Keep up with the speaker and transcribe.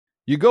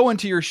You go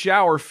into your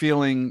shower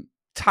feeling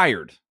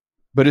tired,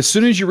 but as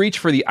soon as you reach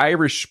for the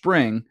Irish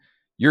Spring,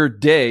 your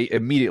day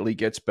immediately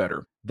gets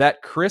better.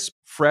 That crisp,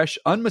 fresh,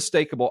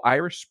 unmistakable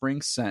Irish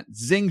Spring scent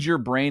zings your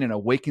brain and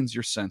awakens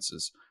your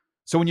senses.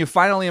 So when you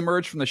finally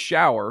emerge from the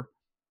shower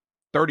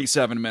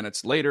 37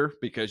 minutes later,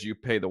 because you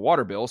pay the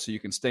water bill so you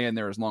can stay in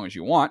there as long as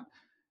you want,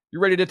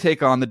 you're ready to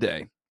take on the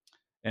day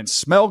and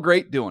smell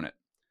great doing it.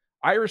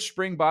 Irish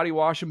Spring Body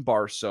Wash and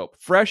Bar Soap.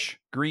 Fresh,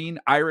 green,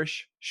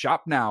 Irish.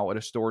 Shop now at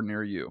a store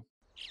near you.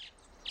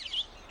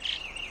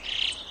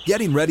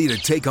 Getting ready to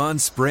take on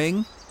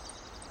spring?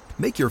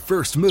 Make your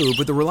first move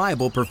with the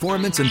reliable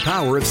performance and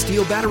power of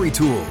Steel battery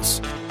tools.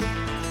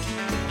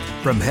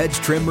 From hedge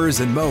trimmers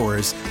and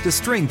mowers to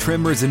string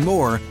trimmers and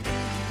more,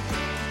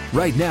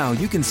 right now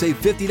you can save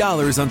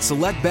 $50 on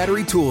select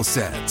battery tool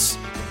sets.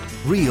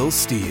 Real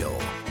Steel.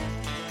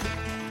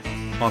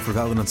 Offer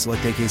valid on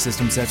select AK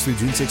system sets through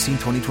June 16,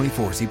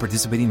 2024. See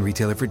participating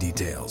retailer for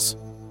details.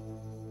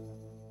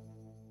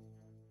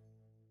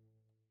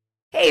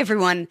 Hey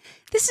everyone,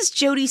 this is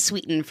Jodie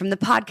Sweetin from the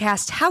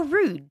podcast How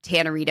Rude,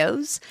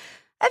 Tanneritos.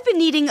 I've been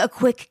needing a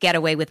quick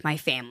getaway with my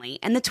family,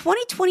 and the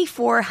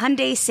 2024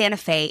 Hyundai Santa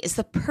Fe is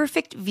the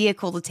perfect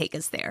vehicle to take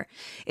us there.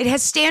 It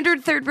has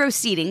standard third-row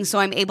seating, so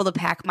I'm able to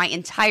pack my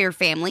entire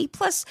family,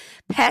 plus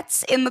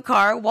pets, in the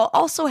car, while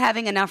also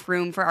having enough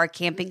room for our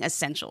camping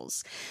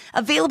essentials.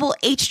 Available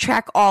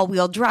H-Track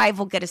all-wheel drive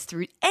will get us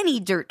through any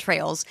dirt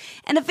trails,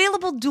 and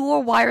available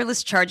dual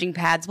wireless charging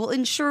pads will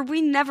ensure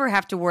we never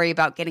have to worry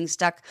about getting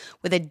stuck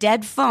with a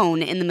dead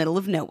phone in the middle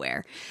of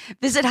nowhere.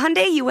 Visit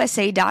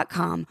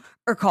HyundaiUSA.com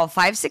or call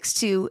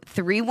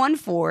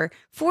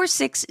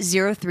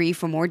 562-314-4603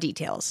 for more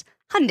details.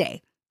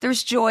 Hyundai,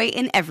 there's joy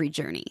in every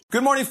journey.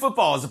 Good Morning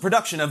Football is a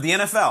production of the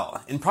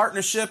NFL in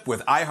partnership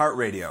with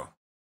iHeartRadio.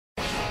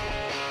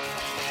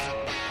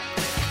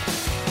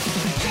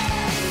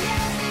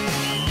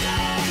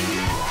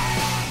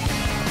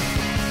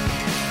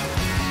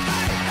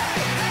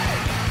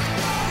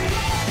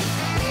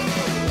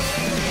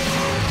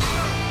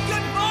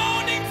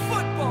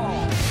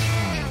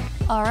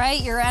 All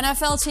right, your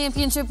NFL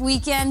championship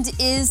weekend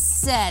is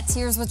set.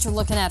 Here's what you're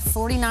looking at.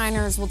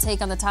 49ers will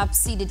take on the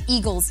top-seeded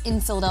Eagles in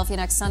Philadelphia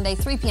next Sunday,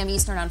 3 p.m.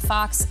 Eastern on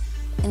Fox.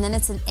 And then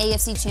it's an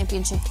AFC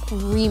championship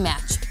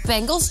rematch.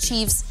 Bengals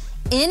Chiefs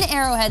in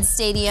Arrowhead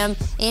Stadium.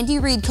 Andy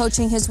Reid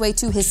coaching his way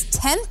to his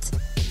 10th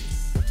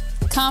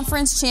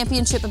conference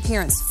championship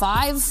appearance.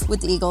 5 with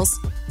the Eagles.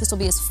 This will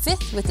be his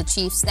 5th with the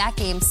Chiefs. That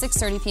game,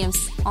 6:30 p.m.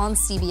 on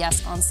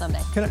CBS on Sunday.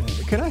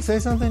 Can I say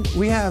something?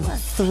 We have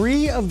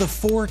 3 of the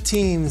 4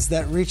 teams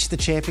that reached the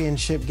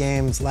championship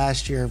games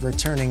last year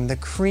returning. The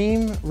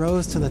cream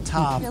rose to the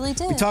top. It really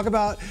did. We talk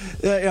about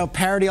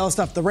parity, all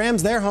stuff. The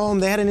Rams, they're home.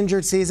 They had an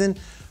injured season.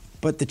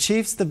 But the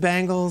Chiefs, the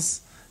Bengals,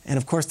 and,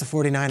 of course, the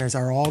 49ers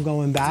are all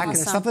going back. Awesome. And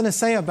there's something to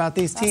say about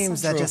these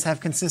teams that just have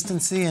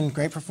consistency and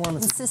great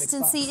performance.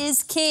 Consistency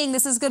is king.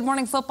 This is Good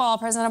Morning Football,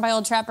 presented by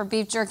Old Trapper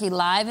Beef Jerky,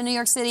 live in New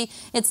York City.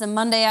 It's the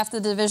Monday after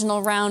the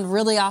divisional round.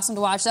 Really awesome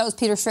to watch. That was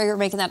Peter Schrager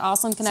making that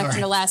awesome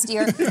connection to last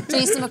year.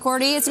 Jason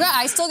McCourty.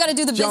 I still got to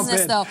do the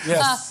business, though.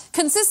 Yes.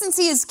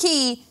 Consistency is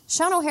key.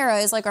 Sean O'Hara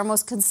is like our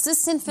most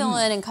consistent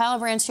fill-in in Kyle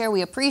Brandt's chair.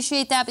 We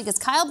appreciate that because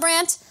Kyle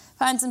Brandt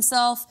finds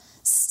himself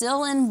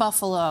still in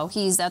Buffalo.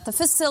 He's at the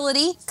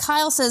facility.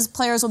 Kyle says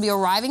players will be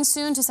arriving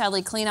soon to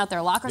sadly clean out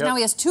their lockers. Now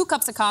he has 2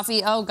 cups of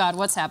coffee. Oh, God,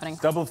 what's happening?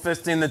 Double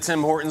fisting the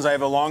Tim Hortons. I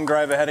have a long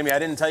drive ahead of me. I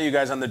didn't tell you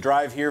guys on the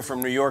drive here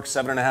from New York,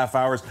 7.5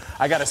 hours,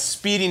 I got a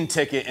speeding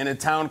ticket in a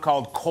town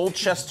called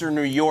Colchester,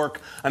 New York,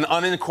 an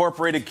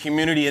unincorporated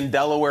community in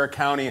Delaware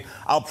County.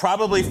 I'll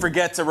probably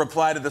forget to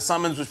reply to the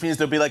summons, which means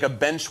there'll be like a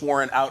bench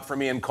warrant out for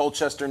me in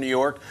Colchester, New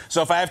York.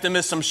 So if I have to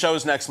miss some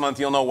shows next month,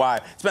 you'll know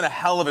why. It's been a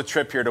hell of a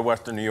trip here to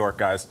Western New York,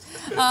 guys.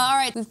 All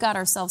right, we've got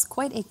ourselves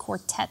quite a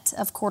quartet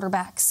of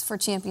quarterbacks for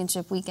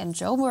championship weekend.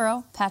 Joe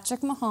Burrow, Patrick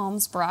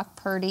Mahomes, Brock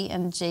Purdy,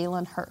 and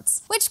Jalen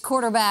Hurts. Which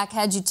quarterback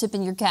had you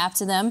tipping your cap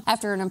to them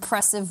after an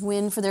impressive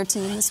win for their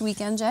team this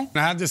weekend, Jay? I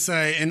have to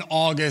say, in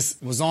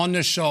August, was on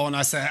this show, and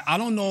I said, I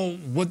don't know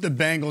what the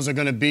Bengals are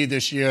going to be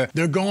this year.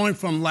 They're going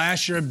from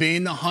last year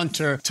being the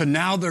hunter to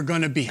now they're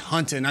going to be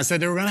hunting. I said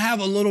they were going to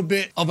have a little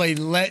bit of a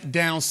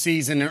letdown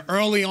season, and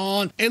early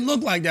on, it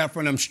looked like that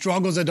for them.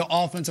 Struggles at the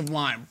offensive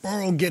line,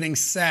 Burrow getting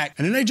sacked,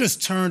 and then they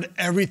just turned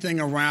everything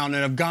around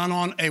and have gone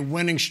on a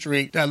winning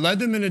streak that led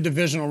them in the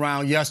divisional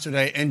round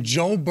yesterday. And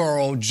Joe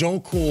Burrow, Joe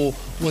Cool,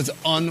 was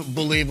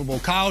unbelievable.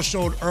 Kyle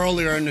showed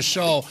earlier in the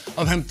show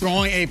of him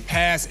throwing a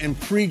pass in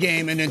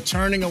pregame and then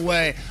turning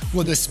away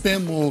with a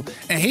spin move.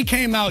 And he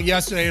came out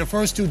yesterday, the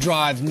first 2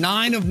 drives,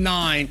 9 of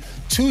 9,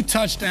 2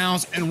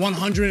 touchdowns and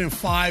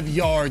 105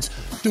 yards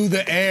through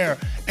the air.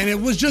 And it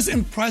was just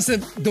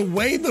impressive the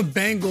way the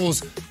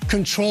Bengals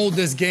controlled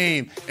this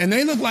game. And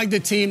they look like the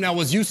team that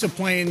was used to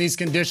playing these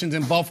conditions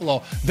in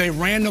Buffalo. They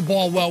ran the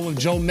ball well with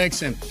Joe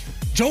Mixon.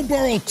 Joe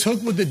Burrow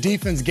took what the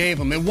defense gave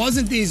him. It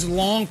wasn't these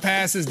long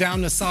passes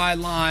down the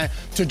sideline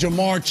to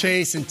Jamar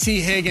Chase and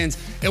T. Higgins.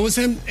 It was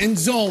him in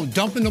zone,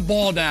 dumping the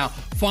ball down,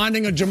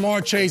 finding a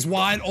Jamar Chase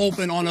wide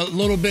open on a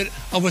little bit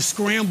of a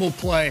scramble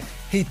play.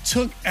 He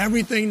took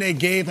everything they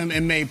gave him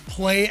and made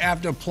play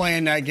after play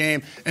in that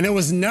game. And there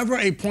was never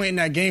a point in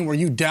that game where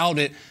you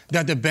doubted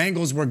that the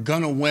Bengals were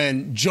going to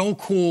win. Joe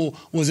Cool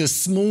was as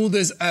smooth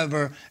as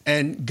ever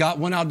and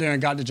went out there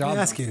and got the job done. Let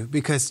me ask you,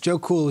 because Joe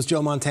Cool was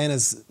Joe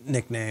Montana's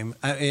nickname.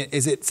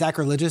 Is it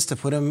sacrilegious to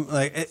put him,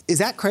 is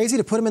that crazy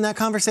to put him in that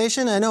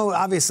conversation? I know,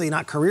 obviously,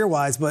 not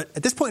career-wise, but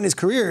at this point in his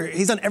career,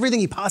 he's done everything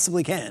he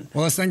possibly can.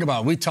 Well, let's think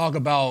about it. We talk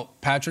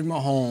about Patrick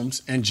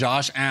Mahomes and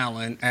Josh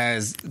Allen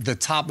as the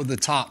top of the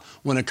top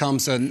when it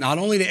comes to not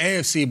only the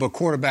AFC, but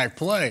quarterback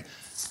play.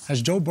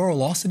 Has Joe Burrow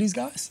lost to these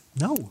guys?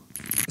 No.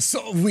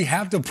 So we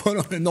have to put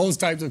him in those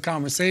types of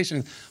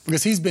conversations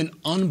because he's been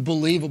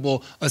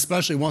unbelievable,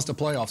 especially once the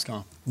playoffs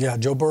come. Yeah,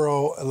 Joe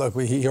Burrow, look,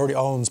 he already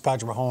owns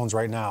Patrick Mahomes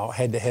right now,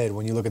 head-to-head,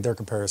 when you look at their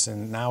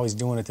comparison. Now he's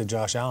doing it to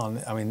Josh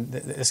Allen. I mean,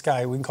 this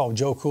guy, we can call him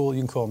Joe Cool,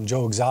 you can call him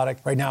Joe Exotic.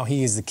 Right now,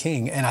 he is the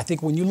king. And I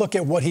think when you look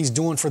at what he's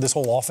doing for this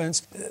whole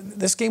offense,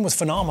 this game was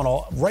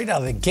phenomenal right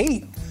out of the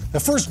gate. The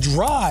first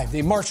drive,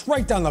 they marched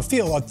right down the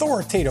field,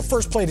 authoritative.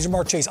 First play to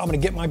Ja'Marr Chase, I'm going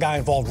to get my guy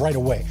involved right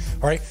away.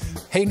 All right?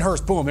 Hayden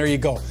Hurst, boom, there you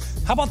go.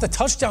 How about the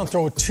touchdown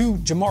throw to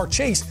Ja'Marr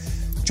Chase?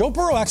 Joe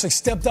Burrow actually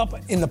stepped up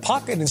in the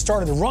pocket and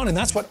started to run, and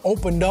that's what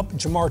opened up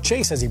Ja'Marr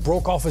Chase as he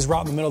broke off his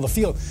route in the middle of the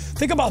field.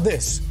 Think about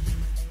this.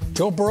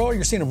 Joe Burrow,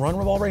 you're seeing him run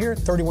the ball right here,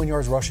 31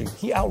 yards rushing.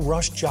 He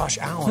outrushed Josh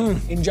Allen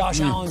in Josh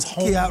Allen's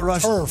home He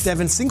outrushed turf.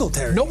 Devin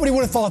Singletary. Nobody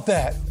would have thought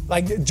that.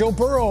 Like, Joe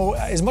Burrow,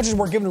 as much as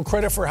we're giving him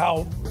credit for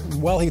how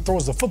well he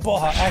throws the football,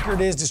 how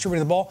accurate it is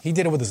distributing the ball, he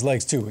did it with his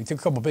legs too. He took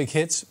a couple big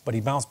hits, but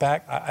he bounced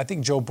back. I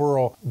think Joe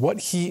Burrow,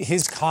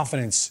 his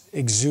confidence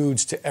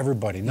exudes to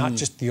everybody, not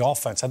just the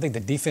offense. I think the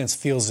defense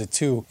feels it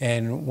too.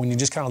 And when you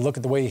just kind of look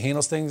at the way he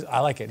handles things, I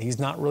like it. He's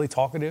not really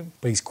talkative,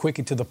 but he's quick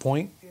and to the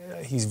point.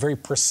 He's very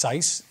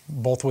precise,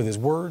 both with his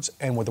words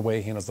and with the way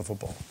he handles the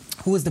football.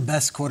 Who was the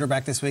best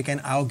quarterback this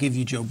weekend? I'll give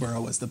you Joe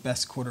Burrow as the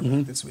best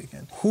quarterback this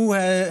weekend. Who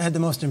had the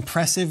most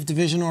impressive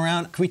divisional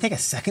round? Can we take a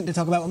second to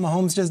talk about what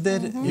Mahomes just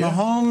did? Yeah,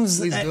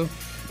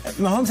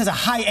 Mahomes has a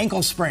high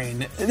ankle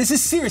sprain. This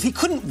is serious. He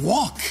couldn't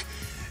walk.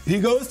 He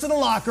goes to the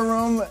locker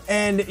room,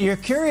 and you're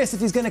curious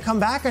if he's going to come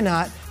back or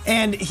not.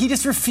 And he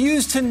just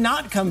refused to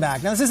not come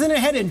back. Now, this isn't a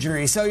head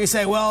injury, so you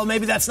say, well,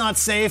 maybe that's not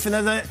safe.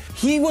 And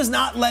he was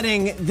not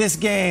letting this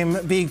game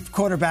be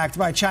quarterbacked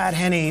by Chad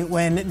Henne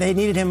when they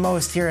needed him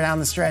most here down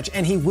the stretch,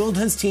 and he willed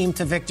his team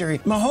to victory.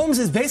 Mahomes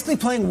is basically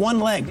playing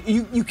one leg.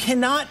 You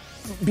cannot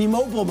be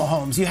mobile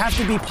Mahomes. You have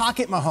to be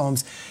pocket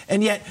Mahomes.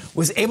 And yet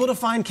was able to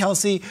find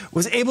Kelsey,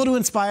 was able to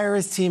inspire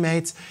his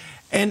teammates.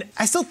 And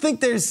I still think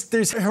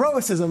there's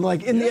heroicism,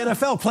 like in the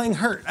NFL, playing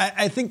hurt.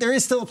 I think there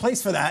is still a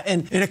place for that.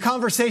 And in a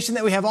conversation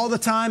that we have all the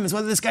time is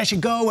whether this guy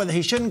should go, whether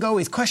he shouldn't go,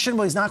 he's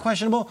questionable, he's not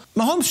questionable.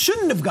 Mahomes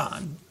shouldn't have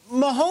gone.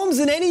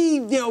 Mahomes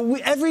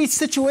in every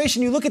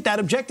situation, you look at that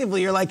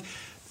objectively, you're like,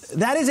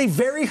 that is a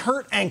very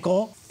hurt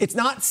ankle. It's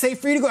not safe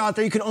for you to go out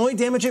there. You can only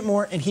damage it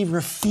more. And he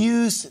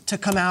refused to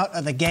come out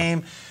of the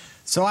game.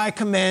 So I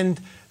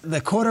commend the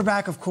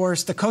quarterback, of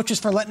course, the coaches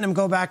for letting him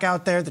go back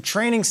out there, the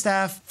training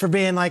staff for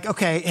being like,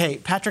 okay, hey,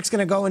 Patrick's going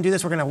to go and do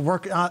this. We're going to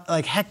work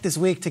like heck this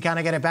week to kind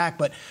of get it back.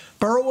 But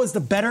Burrow was the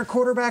better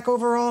quarterback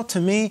overall.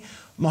 To me,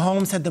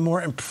 Mahomes had the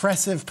more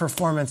impressive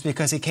performance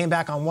because he came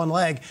back on one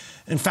leg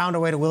and found a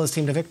way to will his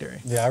team to victory.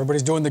 Yeah,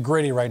 everybody's doing the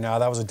gritty right now.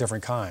 That was a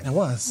different kind. It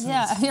was.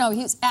 Yeah, he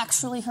was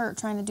actually hurt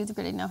trying to do the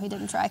gritty. No, he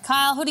didn't try.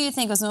 Kyle, who do you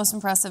think was most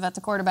impressive at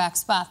the quarterback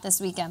spot this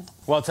weekend?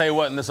 Well, I'll tell you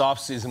what, in this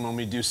offseason, when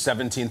we do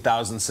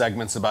 17,000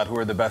 segments about who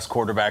are the best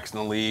quarterbacks in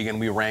the league, and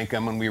we rank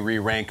them and we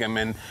re-rank them,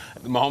 and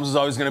Mahomes is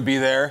always going to be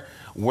there.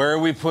 Where are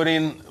we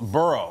putting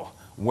Burrow?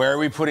 Where are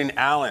we putting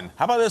Allen?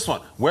 How about this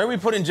one? Where are we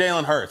putting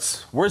Jalen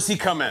Hurts? Where's he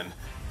come in?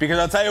 Because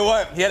I'll tell you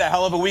what, he had a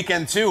hell of a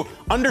weekend too.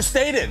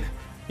 Understated.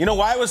 You know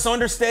why it was so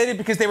understated?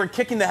 Because they were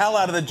kicking the hell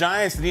out of the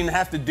Giants. They didn't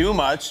have to do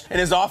much. And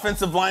his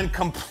offensive line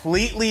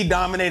completely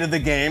dominated the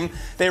game.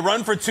 They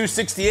run for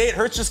 268.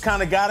 Hurts just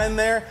kind of got in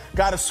there,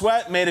 got a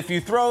sweat, made a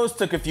few throws,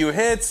 took a few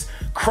hits,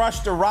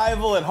 crushed a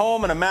rival at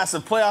home in a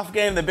massive playoff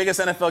game, the biggest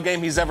NFL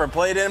game he's ever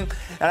played in.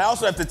 And I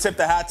also have to tip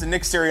the hat to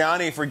Nick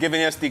Sirianni for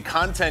giving us the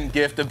content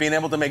gift of being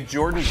able to make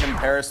Jordan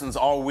comparisons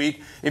all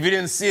week. If you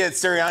didn't see it,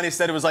 Sirianni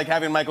said it was like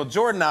having Michael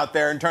Jordan out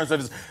there in terms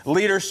of his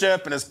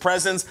leadership and his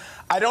presence.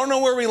 I don't know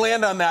where we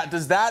land on that.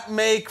 Does that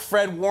make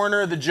Fred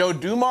Warner the Joe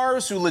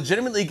Dumars who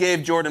legitimately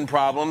gave Jordan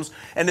problems?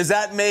 And does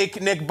that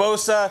make Nick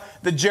Bosa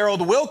the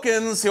Gerald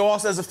Wilkins who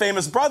also has a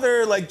famous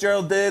brother like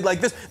Gerald did? Like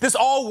this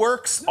all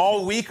works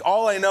all week.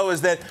 All I know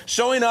is that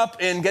showing up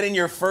and getting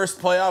your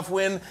first playoff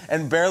win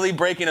and barely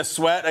breaking a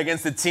sweat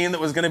against a team that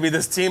was going to be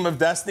this team of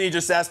destiny,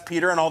 just ask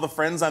Peter and all the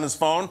friends on his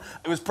phone.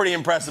 It was pretty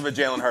impressive at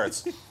Jalen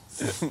Hurts.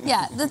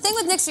 Yeah, the thing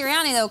with Nick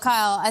Sirianni, though,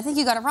 Kyle, I think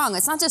you got it wrong.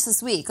 It's not just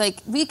this week. Like,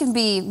 we can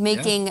be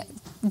making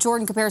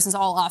Jordan comparisons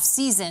all off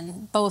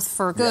season, both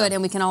for good,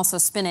 and we can also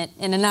spin it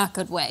in a not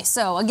good way.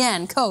 So,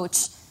 again,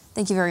 coach,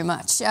 Thank you very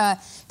much.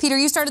 Peter,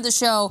 you started the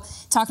show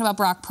talking about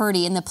Brock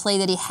Purdy and the play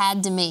that he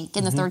had to make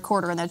in the third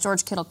quarter, and that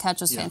George Kittle catch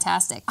was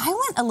fantastic. I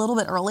went a little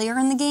bit earlier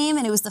in the game,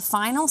 and it was the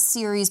final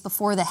series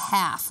before the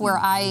half where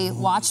I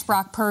watched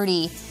Brock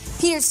Purdy.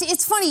 Peter, see,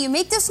 it's funny, you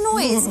make this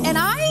noise, and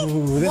I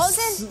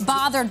wasn't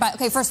bothered by...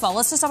 Okay, first of all,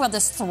 let's just talk about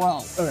this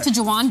throw to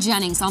Jauan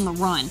Jennings on the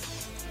run.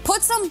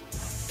 Puts him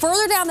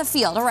further down the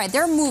field. All right,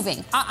 they're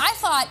moving. I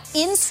thought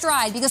in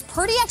stride, because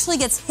Purdy actually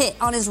gets hit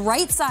on his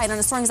right side, on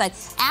his throwing side.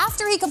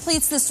 After he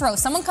completes this throw,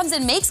 someone comes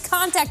in, makes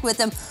contact with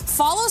him,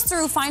 follows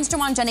through, finds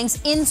Jauan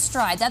Jennings in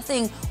stride. That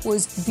thing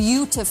was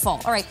beautiful.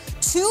 All right,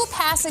 2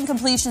 passing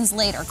completions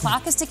later.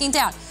 Clock is ticking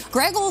down.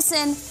 Greg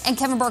Olsen and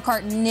Kevin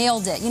Burkhardt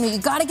nailed it. You know, you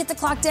got to get the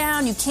clock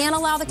down. You can't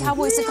allow the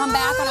Cowboys to come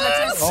back on a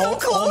return. So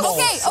close.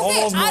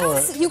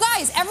 Okay. You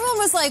guys, everyone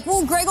was like,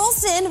 well, Greg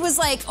Olsen was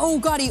like, oh,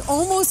 God, he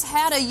almost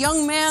had a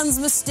young man's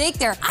mistake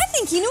there. I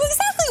think he knew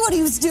exactly what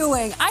he was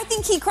doing. I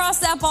think he crossed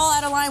that ball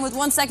out of line with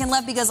 1 second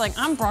left because, like,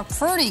 I'm Brock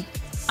Purdy.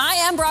 I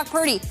am Brock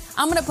Purdy.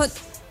 I'm going to put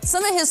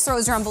some of his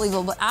throws are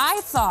unbelievable, but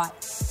I thought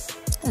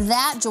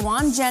that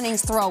Jauan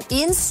Jennings throw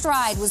in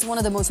stride was one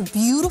of the most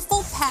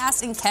beautiful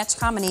pass and catch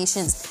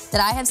combinations that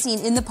I have seen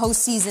in the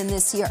postseason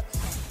this year.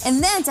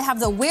 And then to have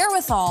the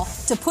wherewithal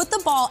to put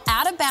the ball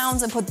out of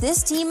bounds and put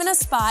this team in a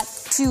spot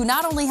to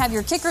not only have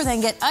your kicker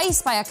then get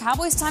iced by a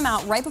Cowboys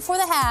timeout right before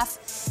the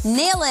half,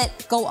 nail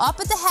it, go up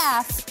at the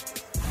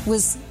half,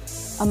 was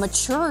a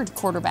matured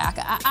quarterback.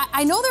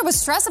 I know there was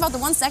stress about the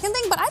 1 second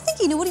thing, but I think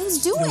he knew what he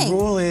was doing. The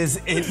rule is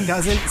it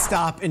doesn't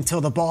stop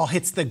until the ball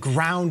hits the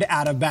ground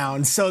out of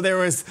bounds. So there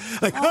was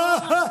like,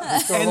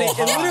 and it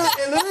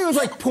literally was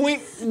like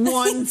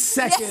 0.1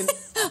 second.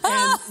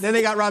 And then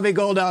they got Robbie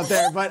Gould out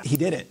there, but he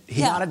did it.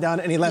 He got it done,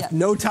 and he left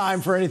no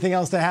time for anything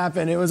else to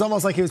happen. It was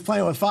almost like he was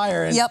playing with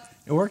fire, and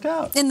it worked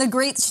out. In the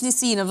great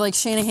scene of, like,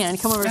 Shanahan,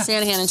 come over to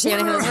Shanahan, and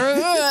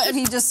Shanahan, and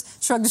he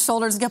just shrugged his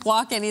shoulders and kept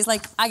walking. He's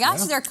like, I got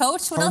you there,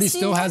 coach. What Purdy else do you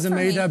still want hasn't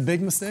from made me? that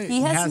big mistake.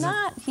 He has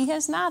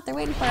not. They're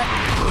waiting for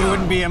it. It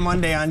wouldn't be a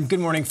Monday on Good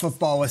Morning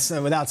Football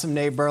without some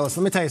Nate Burles.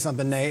 Let me tell you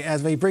something, Nate.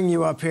 As we bring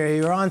you up here,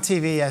 you were on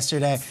TV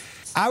yesterday.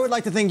 I would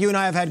like to think you and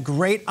I have had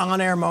great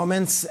on-air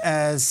moments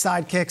as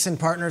sidekicks and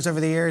partners over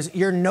the years.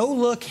 Your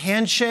no-look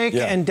handshake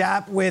and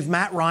dap with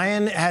Matt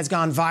Ryan has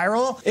gone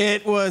viral.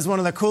 It was one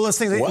of the coolest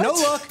things.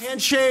 No-look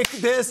handshake,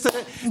 this.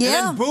 And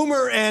then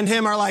Boomer and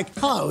him are like,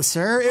 hello,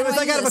 sir. It was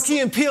like out of a Key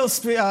and Peele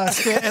skit,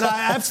 and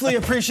I absolutely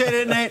appreciate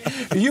it, Nate.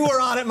 You were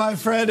on it, my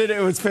friend, and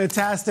it was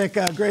fantastic.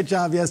 Great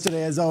job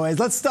yesterday, as always.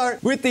 Let's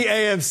start with the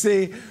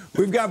AFC.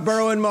 We've got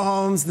Burrow and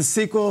Mahomes, the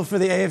sequel for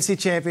the AFC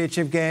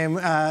Championship game.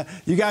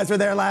 You guys were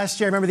there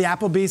last year. Remember the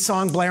Applebee's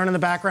song blaring in the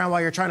background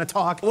while you're trying to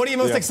talk? What are you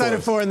most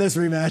excited for in this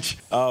rematch?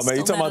 Oh, man,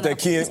 you talking about that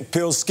Key and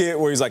Peele skit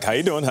where he's like, how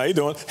you doing? How you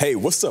doing? Hey,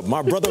 what's up,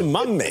 my brother,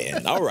 my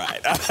man? All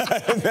right.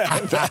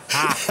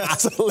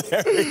 That's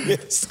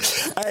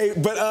hilarious. Hey,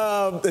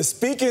 but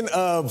speaking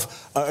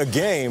of a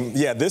game,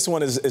 this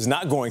one is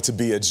not going to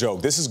be a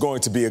joke. This is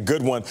going to be a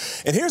good one.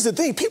 And here's the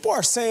thing. People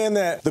are saying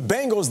that the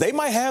Bengals, they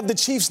might have the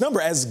Chiefs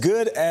number as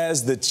good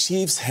as the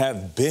Chiefs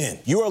have been.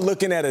 You are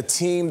looking at a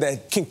team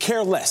that can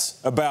care less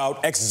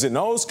about X's and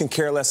O's, can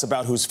care less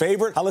about who's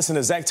favored. I listened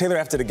to Zach Taylor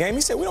after the game.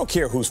 He said, we don't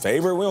care who's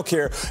favored. We don't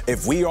care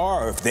if we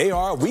are or if they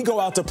are. We go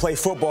out to play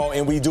football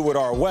and we do it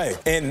our way.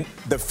 And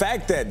the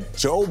fact that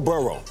Joe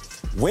Burrow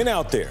went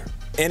out there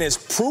and is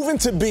proven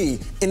to be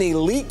an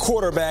elite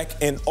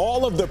quarterback in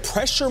all of the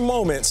pressure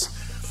moments,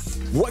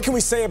 what can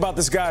we say about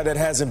this guy that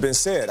hasn't been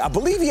said? I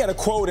believe he had a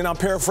quote, and I'm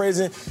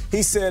paraphrasing.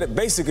 He said,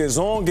 basically, as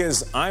long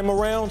as I'm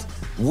around,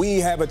 we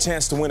have a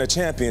chance to win a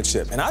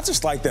championship. And I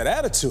just like that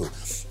attitude.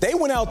 They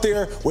went out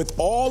there with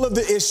all of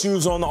the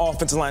issues on the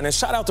offensive line. And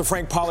shout out to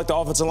Frank Pollock, the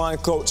offensive line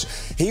coach.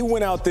 He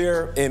went out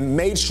there and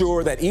made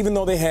sure that even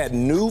though they had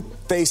new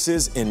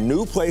faces in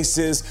new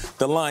places,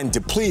 the line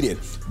depleted,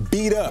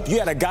 beat up. You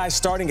had a guy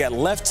starting at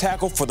left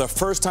tackle for the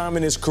first time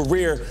in his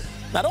career.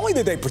 Not only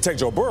did they protect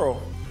Joe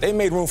Burrow, they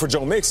made room for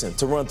Joe Mixon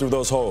to run through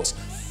those holes.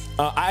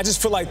 I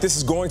just feel like this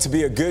is going to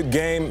be a good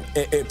game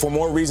for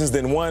more reasons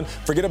than one.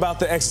 Forget about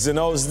the X's and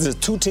O's. These are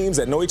two teams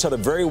that know each other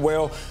very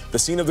well. The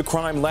scene of the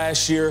crime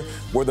last year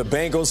where the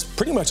Bengals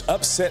pretty much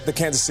upset the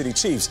Kansas City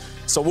Chiefs.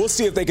 So we'll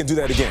see if they can do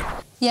that again.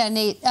 Yeah,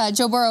 Nate,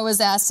 Joe Burrow was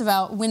asked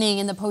about winning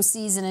in the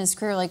postseason in his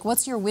career. Like,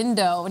 what's your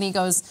window? And he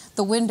goes,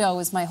 the window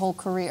is my whole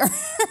career.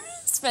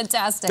 It's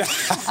fantastic.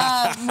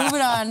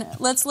 Moving on,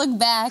 let's look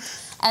back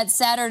at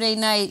Saturday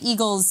night.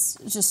 Eagles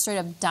just straight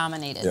up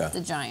dominated the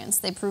Giants.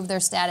 They proved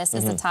their status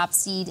as the top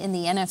seed in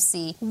the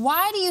NFC.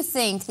 Why do you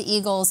think the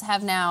Eagles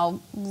have now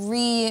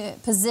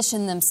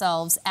repositioned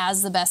themselves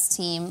as the best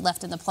team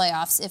left in the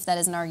playoffs, if that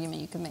is an argument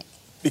you can make?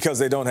 Because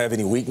they don't have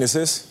any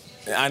weaknesses.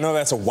 I know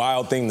that's a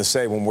wild thing to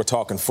say when we're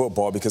talking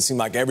football because it seems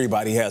like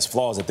everybody has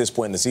flaws at this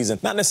point in the season.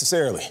 Not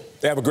necessarily.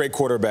 They have a great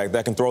quarterback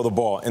that can throw the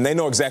ball, and they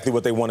know exactly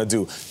what they want to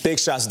do. Big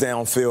shots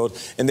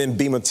downfield, and then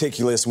be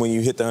meticulous when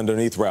you hit the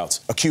underneath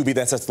routes. A QB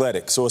that's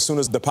athletic, so as soon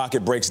as the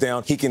pocket breaks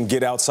down, he can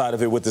get outside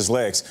of it with his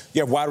legs.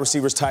 You have wide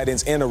receivers, tight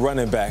ends, and a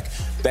running back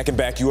that can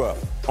back you up.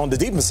 On the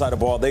defense side of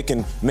the ball, they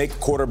can make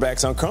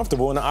quarterbacks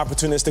uncomfortable in an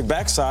opportunistic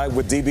backside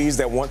with DBs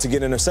that want to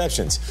get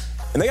interceptions.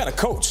 And they got a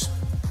coach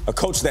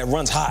that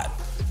runs hot.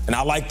 And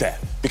I like that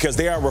because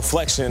they are a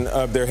reflection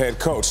of their head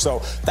coach.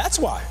 So that's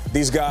why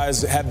these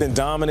guys have been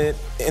dominant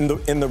in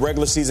the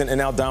regular season and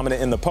now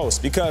dominant in the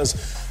post,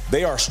 because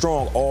they are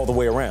strong all the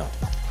way around.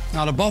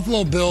 Now, the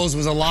Buffalo Bills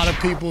was a lot of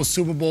people's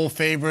Super Bowl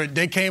favorite.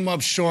 They came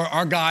up short.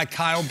 Our guy,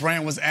 Kyle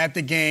Brandt, was at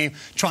the game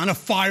trying to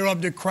fire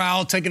up the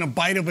crowd, taking a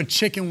bite of a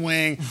chicken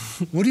wing.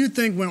 What do you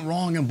think went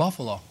wrong in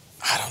Buffalo?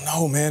 I don't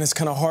know, man. It's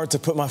kind of hard to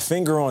put my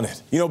finger on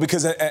it. You know,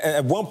 because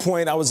at one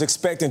point I was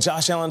expecting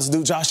Josh Allen to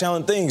do Josh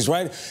Allen things,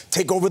 right?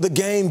 Take over the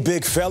game,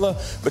 big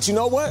fella. But you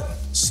know what?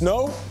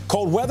 Snow,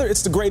 cold weather,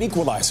 it's the great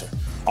equalizer.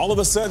 All of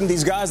a sudden,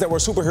 these guys that were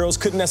superheroes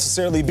couldn't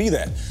necessarily be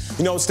that.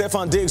 You know,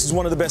 Stephon Diggs is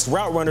one of the best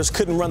route runners,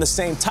 couldn't run the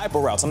same type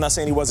of routes. I'm not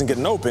saying he wasn't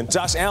getting open.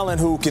 Josh Allen,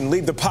 who can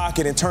leave the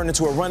pocket and turn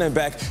into a running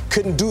back,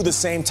 couldn't do the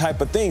same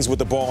type of things with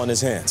the ball in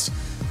his hands.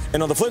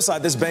 And on the flip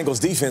side, this Bengals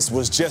defense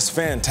was just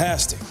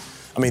fantastic.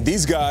 I mean,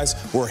 these guys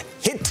were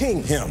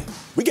hitting him.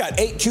 We got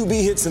 8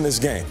 QB hits in this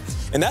game.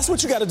 And that's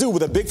what you got to do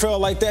with a big fella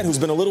like that who's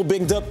been a little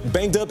banged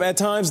up at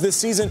times this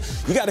season.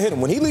 You got to hit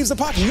him. When he leaves the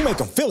pocket, you make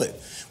him feel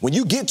it. When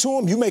you get to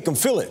him, you make him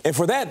feel it. And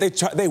for that,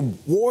 they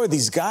wore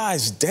these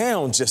guys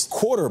down just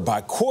quarter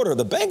by quarter.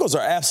 The Bengals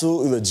are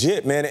absolutely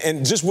legit, man.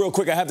 And just real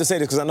quick, I have to say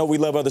this because I know we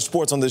love other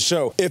sports on this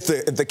show. If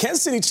the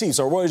Kansas City Chiefs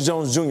are Roy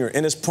Jones Jr.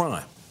 in his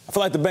prime, I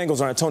feel like the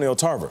Bengals are Antonio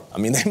Tarver. I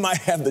mean, they might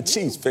have the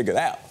Chiefs figured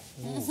out.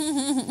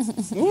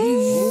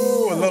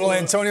 Ooh, a little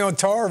Antonio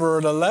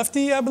Tarver, the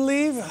lefty, I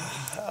believe.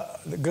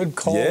 The good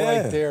call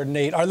right there,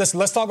 Nate. All right, listen,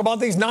 let's talk about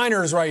these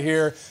Niners right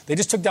here. They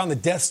just took down the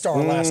Death Star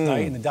last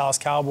night in the Dallas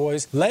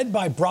Cowboys, led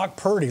by Brock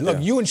Purdy.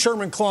 Look, you and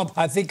Sherman Klump,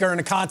 I think, are in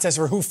a contest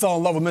for who fell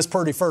in love with Miss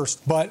Purdy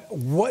first. But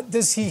what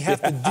does he have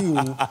to do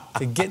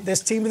to get this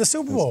team to the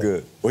Super Bowl?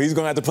 That's good. Well, he's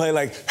going to have to play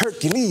like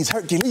Hercules,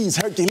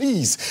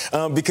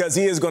 because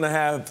he is going to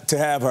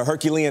have a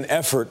Herculean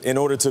effort in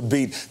order to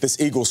beat this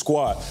Eagles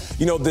squad.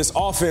 You know, this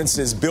offense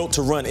is built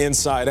to run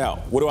inside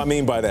out. What do I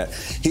mean by that?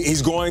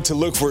 He's going to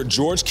look for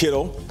George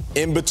Kittle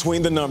in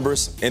between the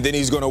numbers, and then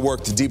he's going to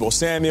work to Deebo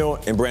Samuel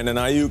and Brandon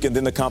Ayuk and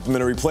then the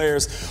complementary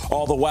players.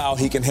 All the while,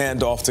 he can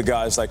hand off to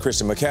guys like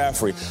Christian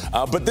McCaffrey.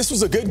 But this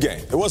was a good game.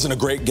 It wasn't a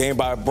great game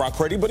by Brock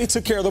Purdy, but he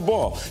took care of the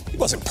ball. He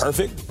wasn't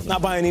perfect,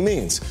 not by any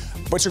means.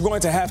 But you're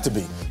going to have to be.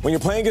 When you're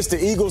playing against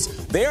the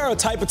Eagles, they are a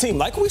type of team,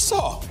 like we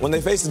saw when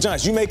they faced the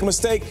Giants. You make a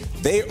mistake,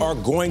 they are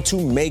going to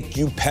make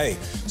you pay.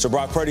 So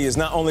Brock Purdy is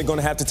not only going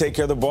to have to take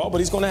care of the ball, but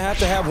he's going to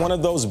have one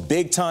of those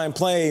big-time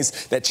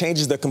plays that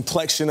changes the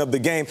complexion of the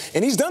game.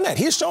 And he's done that.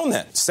 He's shown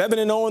that.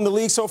 7-0 in the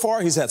league so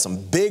far. He's had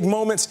some big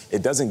moments.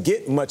 It doesn't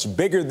get much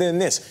bigger than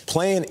this.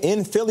 Playing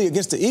in Philly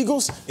against the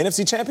Eagles,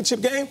 NFC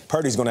Championship game,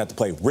 Purdy's going to have to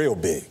play real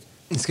big.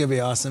 It's going to be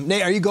awesome.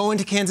 Nate, are you going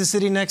to Kansas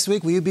City next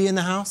week? Will you be in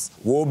the house?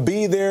 We'll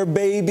be there,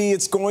 baby.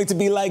 It's going to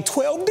be like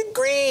 12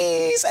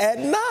 degrees at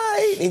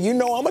night. And you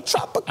know I'm a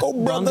tropical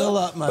brother. Bundle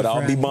up, my friend.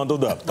 I'll be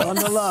bundled up.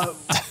 Bundle up.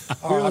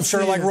 I'm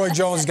sure like Roy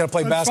Jones is going to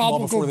play basketball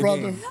before the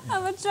game.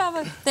 I'm a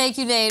tropical. Thank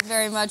you, Dave,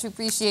 very much. We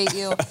appreciate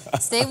you.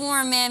 Stay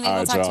warm, man. Maybe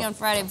we'll talk to you on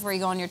Friday before you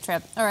go on your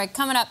trip. All right,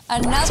 coming up,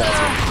 another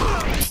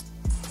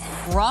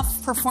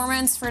rough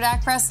performance for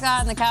Dak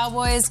Prescott and the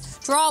Cowboys.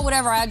 Draw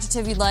whatever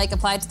adjective you'd like,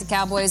 apply it to the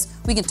Cowboys.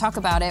 We can talk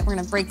about it. We're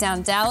going to break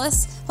down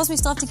Dallas. Plus, we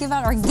still have to give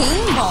out our game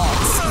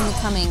balls in the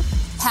coming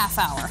half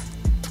hour.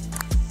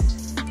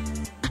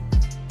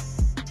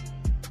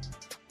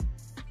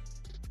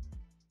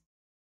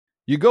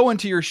 You go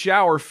into your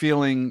shower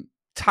feeling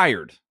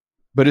tired,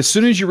 but as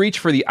soon as you reach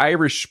for the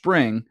Irish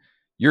Spring,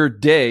 your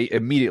day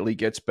immediately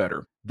gets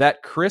better.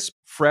 That crisp,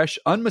 fresh,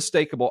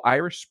 unmistakable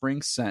Irish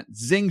Spring scent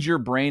zings your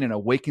brain and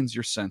awakens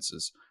your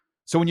senses.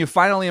 So when you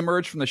finally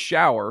emerge from the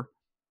shower,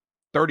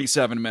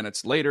 37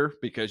 minutes later,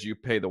 because you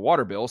pay the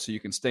water bill so you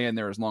can stay in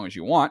there as long as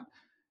you want,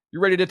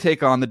 you're ready to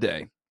take on the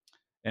day.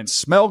 And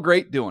smell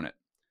great doing it.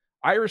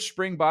 Irish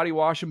Spring Body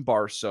Wash and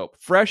Bar Soap.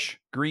 Fresh,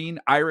 green,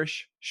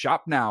 Irish.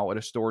 Shop now at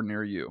a store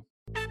near you.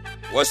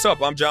 What's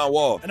up? I'm John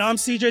Wall. And I'm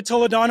CJ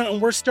Toledano,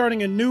 and we're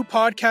starting a new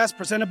podcast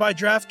presented by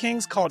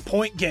DraftKings called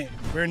Point Game.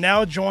 We're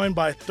now joined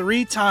by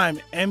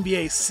 3-time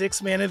NBA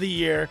Sixth Man of the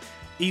Year,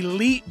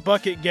 elite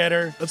bucket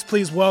getter. Let's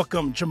please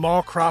welcome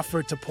Jamal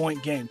Crawford to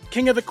Point Game.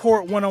 King of the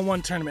Court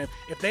one-on-one tournament.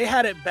 If they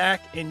had it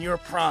back in your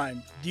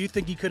prime, do you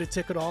think you could have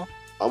took it all?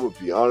 I'm going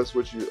to be honest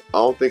with you. I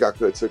don't think I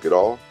could have took it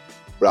all,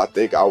 but I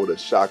think I would have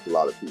shocked a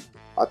lot of people.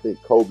 I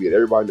think Kobe and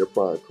everybody in their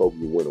prime, Kobe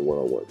would win a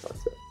one-on-one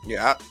contest.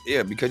 Yeah,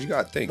 because you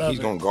got to think. He's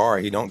going to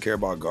guard. He don't care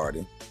about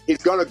guarding. He's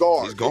going to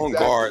guard. He's going to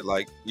guard.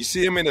 Like, you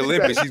see him in the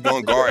Olympics, he's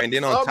going to guard. And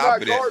then on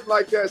top of that.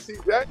 Like that, see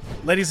that?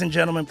 Ladies and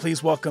gentlemen,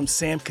 please welcome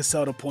Sam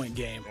Cassell to Point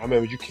Game. I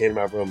remember you came to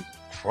my room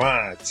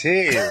crying,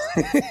 tears,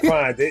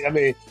 crying. I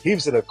mean, he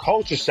was in a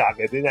culture shock.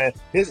 Then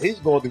he's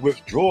going through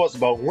withdrawals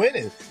about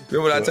winning.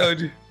 Remember what I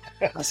told you?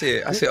 I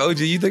said, OG,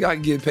 you think I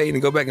can get paid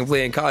and go back and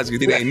play in college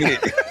because it ain't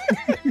it?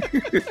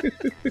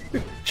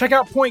 Check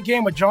out Point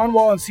Game with John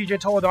Wall and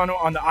CJ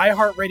Toledano on the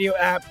iHeartRadio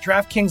app,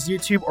 DraftKings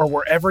YouTube, or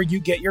wherever you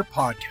get your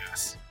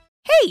podcasts.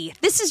 Hey,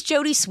 this is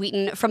Jodie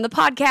Sweetin from the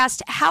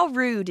podcast How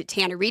Rude,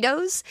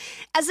 Tanneritos.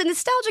 As a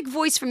nostalgic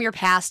voice from your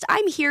past,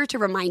 I'm here to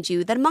remind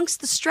you that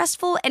amongst the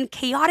stressful and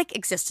chaotic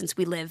existence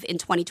we live in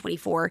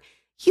 2024,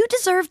 you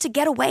deserve to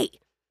get away.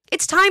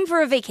 It's time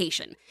for a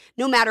vacation,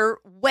 no matter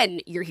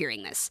when you're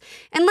hearing this.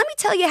 And let me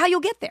tell you how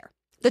you'll get there.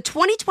 The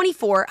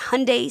 2024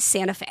 Hyundai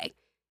Santa Fe.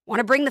 Want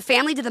to bring the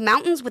family to the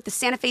mountains with the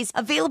Santa Fe's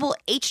available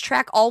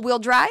H-Track all-wheel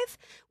drive?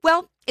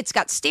 Well, it's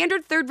got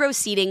standard third-row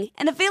seating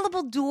and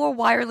available dual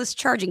wireless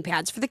charging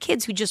pads for the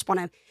kids who just want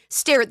to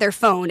stare at their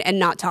phone and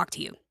not talk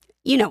to you.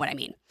 You know what I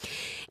mean.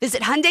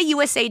 Visit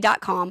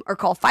HyundaiUSA.com or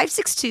call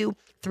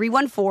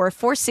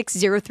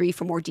 562-314-4603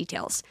 for more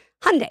details.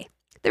 Hyundai,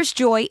 there's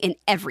joy in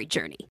every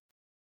journey.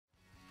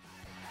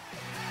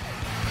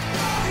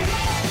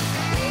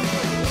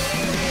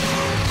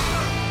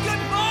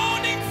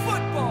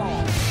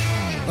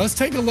 Let's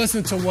take a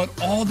listen to what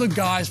all the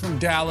guys from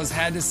Dallas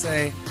had to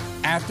say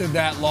after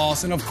that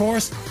loss. And, of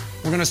course,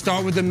 we're going to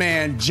start with the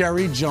man,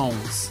 Jerry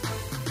Jones.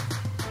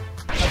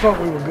 I thought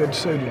we were good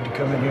suited to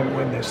come in here and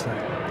win this thing.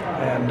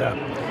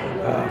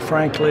 And,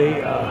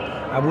 frankly,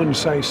 I wouldn't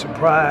say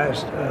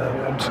surprised.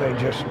 I'd say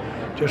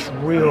just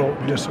real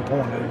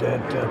disappointed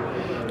that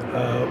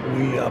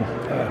we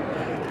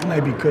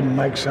maybe couldn't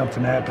make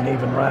something happen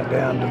even right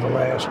down to the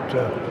last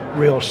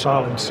real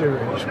solid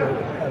series. We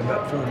had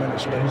about 4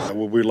 minutes left.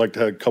 Would we like to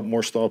have a couple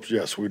more stops?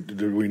 Yes.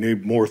 Do we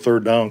need more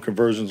third down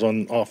conversions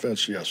on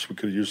offense? Yes. We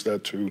could have used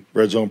that to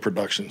red zone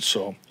production.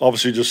 So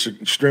obviously just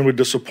extremely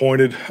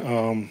disappointed.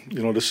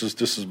 This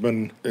has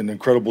been an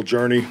incredible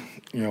journey,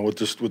 with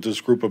this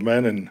group of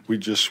men, and we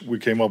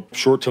came up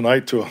short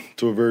tonight to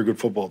a very good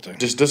football team.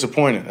 Just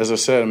disappointed, as I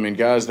said. I mean,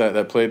 guys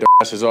that played their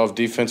asses off,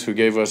 defense who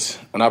gave us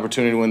an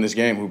opportunity to win this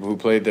game, who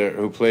played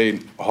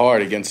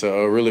hard against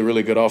a really,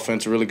 really good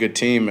offense, a really good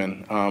team,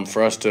 and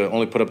for us to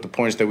only put up the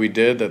points that we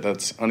did,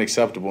 that's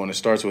unacceptable, and it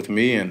starts with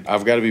me, and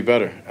I've got to be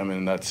better. I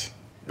mean, that's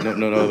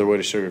no other way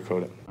to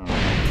sugarcoat it.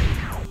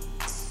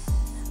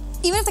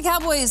 Even if the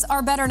Cowboys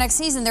are better next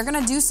season, they're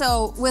going to do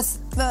so with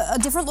a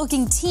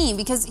different-looking team,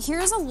 because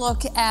here's a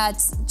look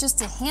at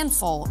just a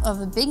handful of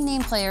the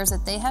big-name players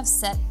that they have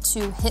set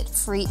to hit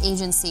free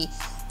agency.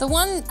 The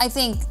one, I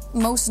think,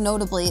 most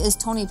notably is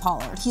Tony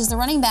Pollard. He's the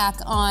running back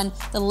on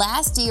the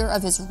last year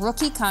of his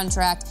rookie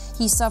contract.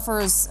 He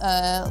suffers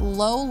a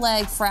low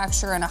leg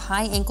fracture and a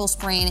high ankle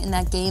sprain in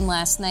that game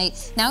last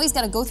night. Now he's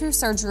got to go through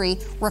surgery,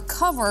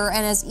 recover,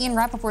 and as Ian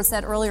Rappaport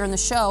said earlier in the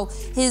show,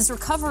 his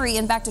recovery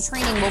and back to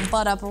training will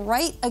butt up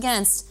right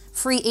against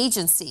free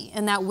agency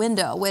in that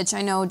window, which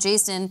I know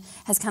Jason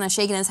has kind of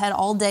shaken his head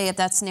all day at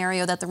that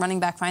scenario that the running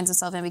back finds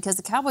himself in, because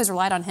the Cowboys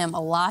relied on him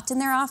a lot in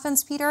their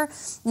offense, Peter.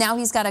 Now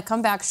he's got to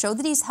come back, show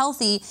that he's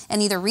healthy,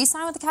 and either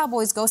re-sign with the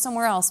Cowboys, go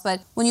somewhere else.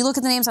 But when you look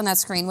at the names on that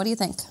screen, what do you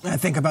think? I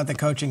think about the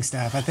coaching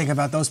staff. I think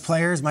about those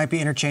players might be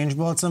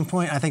interchangeable at some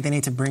point. I think they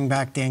need to bring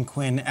back Dan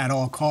Quinn at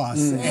all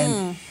costs.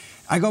 And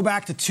I go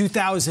back to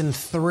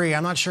 2003.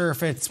 I'm not sure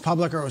if it's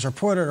public or it was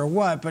reported or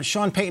what, but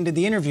Sean Payton did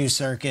the interview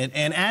circuit.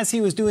 And as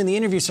he was doing the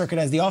interview circuit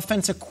as the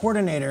offensive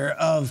coordinator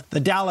of the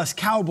Dallas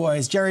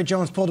Cowboys, Jerry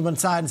Jones pulled him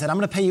aside and said, I'm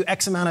going to pay you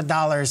X amount of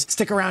dollars.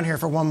 Stick around here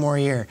for one more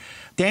year.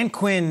 Dan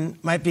Quinn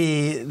might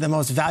be the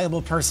most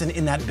valuable person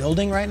in that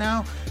building right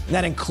now. And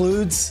that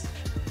includes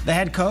the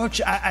head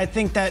coach. I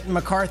think that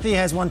McCarthy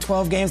has won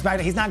 12 games back.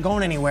 He's not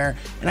going anywhere,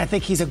 and I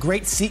think he's a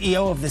great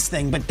CEO of this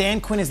thing. But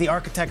Dan Quinn is the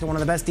architect of one of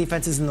the best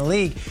defenses in the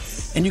league,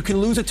 and you can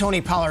lose a Tony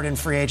Pollard in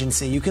free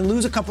agency. You can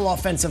lose a couple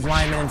offensive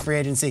linemen in free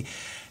agency.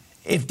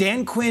 If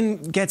Dan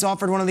Quinn gets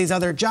offered one of these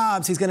other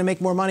jobs, he's going to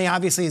make more money.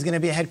 Obviously, he's going to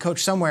be a head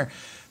coach somewhere.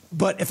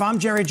 But if I'm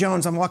Jerry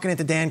Jones, I'm walking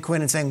into Dan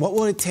Quinn and saying, what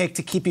will it take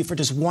to keep you for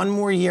just one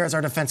more year as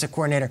our defensive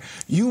coordinator?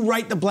 You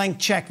write the blank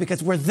check,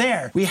 because we're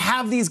there. We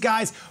have these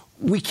guys.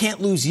 We can't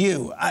lose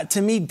you.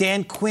 To me,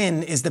 Dan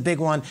Quinn is the big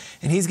one,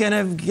 and he's going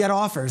to get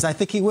offers. I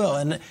think he will.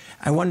 And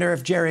I wonder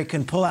if Jerry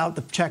can pull out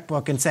the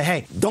checkbook and say,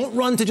 hey, don't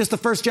run to just the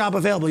first job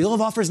available. You'll have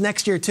offers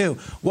next year, too.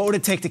 What would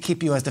it take to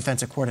keep you as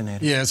defensive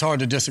coordinator? Yeah, it's hard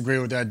to disagree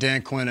with that.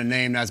 Dan Quinn, a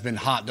name that's been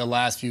hot the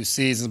last few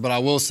seasons. But I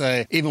will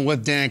say, even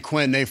with Dan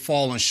Quinn, they've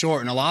fallen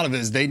short. And a lot of it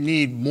is they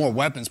need more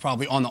weapons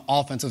probably on the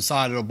offensive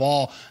side of the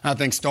ball. And I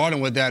think starting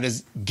with that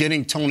is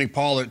getting Tony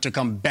Pollard to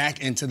come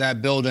back into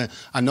that building.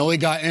 I know he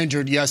got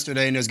injured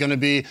yesterday, and there's going to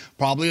be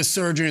probably a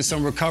surgery and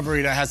some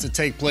recovery that has to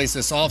take place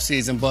this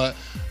offseason. But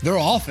their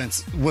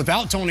offense,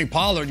 without Tony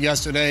Pollard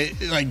yesterday,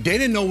 like, they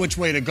didn't know which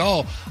way to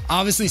go.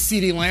 Obviously,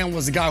 CeeDee Lamb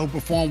was the guy who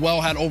performed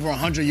well, had over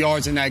 100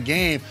 yards in that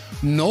game.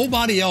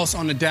 Nobody else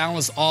on the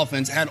Dallas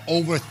offense had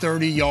over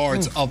 30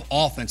 yards of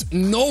offense.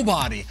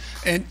 Nobody.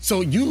 And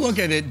so you look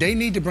at it, they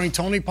need to bring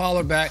Tony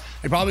Pollard back.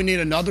 They probably need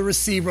another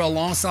receiver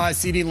alongside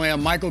CeeDee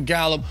Lamb. Michael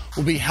Gallup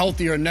will be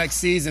healthier next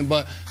season,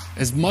 but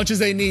as much as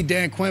they need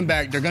Dan Quinn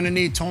back, they're going to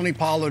need Tony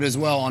Pollard as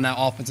well on that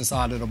offensive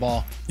side of the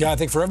ball. Yeah, I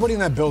think for everybody in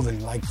that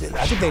building, I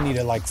think they need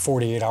a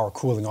 48-hour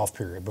cooling off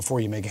period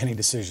before you make any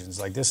decisions.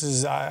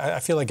 I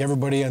feel like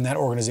everybody in that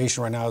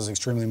organization right now is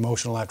extremely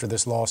emotional after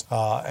this loss,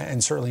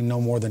 and certainly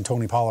no more than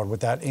Tony Pollard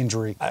with that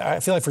injury. I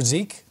feel like for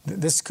Zeke,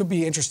 this could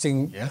be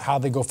interesting how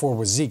they go forward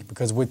with Zeke,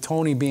 because with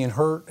Tony being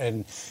hurt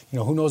and,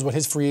 who knows what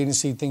his free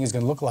agency thing is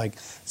going to look like,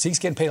 Zeke's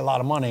getting paid a lot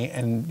of money,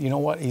 and you know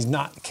what? He's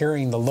not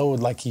carrying the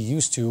load like he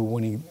used to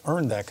when he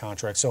earned that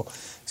contract. So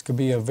this could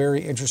be a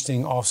very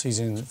interesting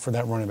offseason for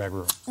that running back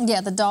room.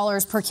 Yeah, the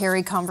dollars per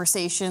carry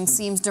conversation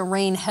seems to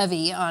reign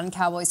heavy on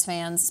Cowboys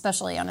fans,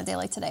 especially on a day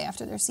like today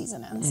after their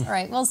season ends. All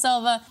right, Will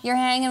Silva, you're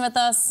hanging with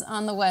us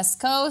on the West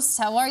Coast.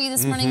 How are you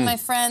this morning, my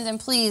friend? And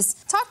please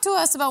talk to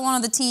us about one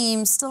of the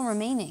teams still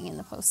remaining in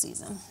the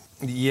postseason.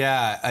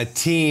 Yeah, a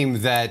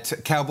team that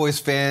Cowboys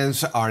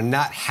fans are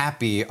not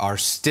happy are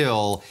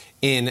still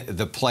in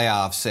the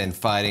playoffs and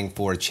fighting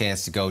for a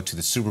chance to go to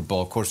the Super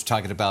Bowl. Of course, we're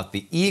talking about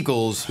the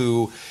Eagles,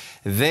 who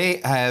they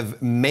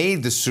have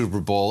made the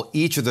Super Bowl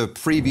each of the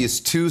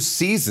previous 2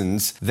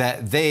 seasons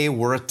that they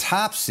were a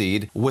top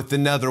seed. With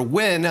another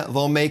win,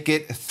 they'll make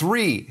it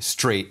 3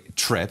 straight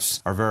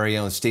trips. Our very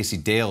own Stacey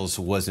Dales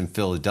was in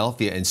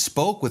Philadelphia and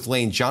spoke with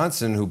Lane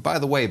Johnson, who, by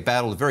the way,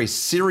 battled a very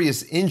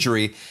serious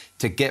injury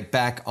to get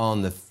back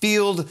on the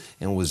field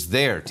and was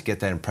there to get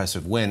that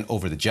impressive win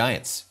over the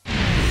Giants.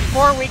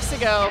 4 weeks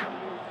ago,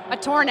 a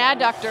torn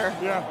adductor.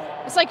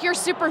 Yeah. It's like you're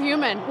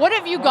superhuman. What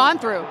have you gone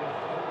through?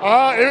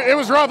 It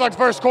was rough, the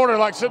first quarter,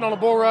 sitting on a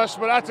bull rush,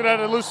 but after that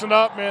it loosened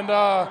up and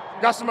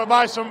got some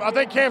advice from, I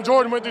think Cam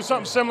Jordan went through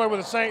something similar with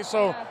the Saints,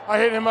 so I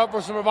hit him up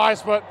for some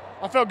advice, but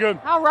I felt good.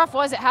 How rough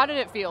was it? How did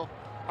it feel?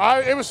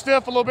 It was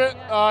stiff a little bit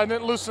and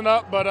then loosened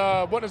up, but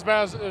wasn't as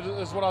bad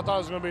as what I thought it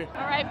was going to be.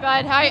 All right,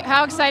 bud.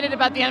 How excited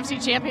about the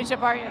NFC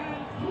Championship are you?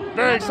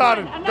 Very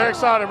excited. Very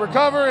excited.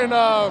 Recover and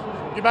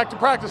get back to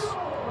practice.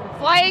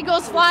 Fly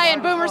Eagles, fly,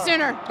 and Boomer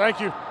Sooner. Thank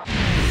you.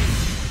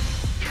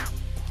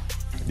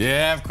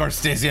 Yeah, of course,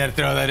 Stacey had to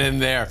throw that in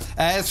there.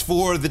 As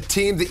for the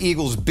team the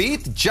Eagles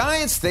beat, the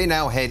Giants, they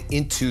now head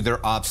into their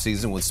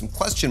offseason with some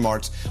question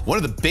marks. One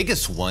of the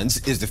biggest ones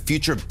is the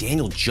future of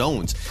Daniel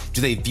Jones.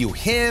 Do they view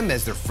him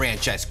as their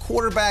franchise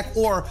quarterback,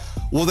 or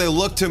will they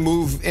look to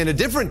move in a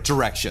different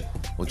direction?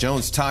 Well,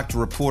 Jones talked to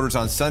reporters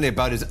on Sunday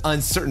about his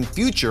uncertain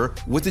future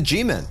with the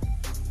G-Men.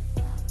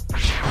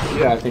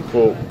 Yeah, I think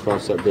we'll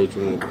cross that bridge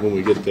when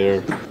we get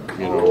there.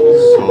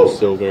 It's all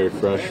still very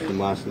fresh from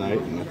last night,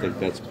 and I think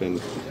that's been,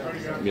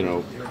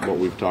 what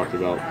we've talked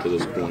about to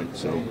this point.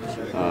 So,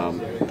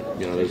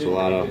 there's a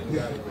lot of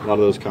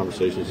those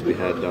conversations to be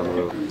had down the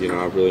road.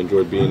 I've really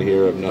enjoyed being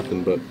here. I have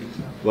nothing but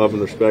love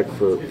and respect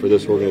for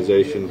this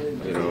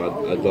organization.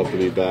 I'd love to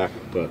be back,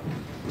 but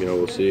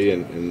we'll see,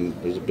 and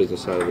there's a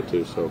business side of it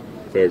too. So,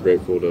 very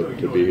grateful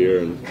to be here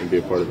and be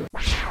a part of it.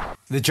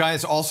 The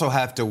Giants also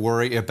have to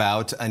worry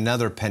about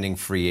another pending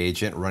free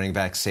agent, running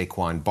back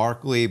Saquon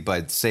Barkley,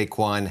 but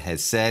Saquon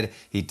has said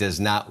he does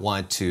not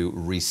want to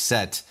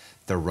reset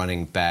the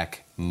running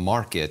back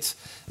market.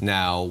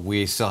 Now,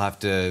 we still have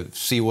to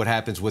see what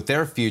happens with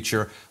their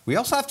future. We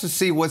also have to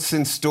see what's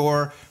in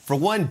store for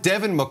one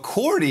Devin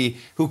McCourty,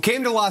 who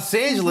came to Los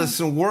Angeles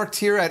and worked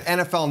here at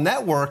NFL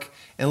Network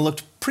and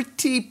looked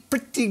pretty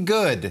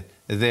good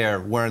there,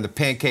 wearing the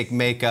pancake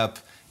makeup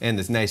and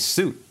this nice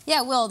suit.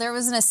 Yeah, Will, there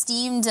was an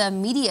esteemed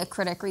media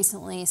critic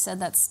recently said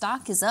that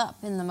stock is up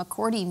in the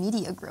McCourty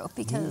Media Group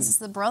because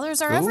the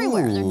brothers are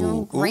everywhere. They're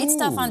doing great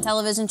stuff on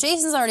television.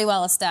 Jason's already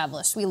well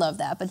established. We love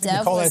that. But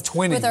Dev was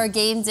with our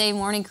game day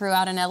morning crew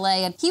out in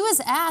L.A., and he was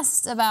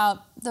asked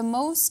about the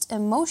most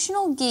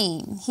emotional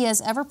game he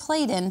has ever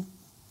played in.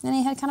 And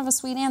he had kind of a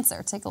sweet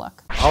answer. Take a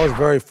look. I was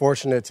very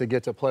fortunate to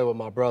get to play with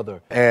my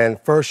brother. And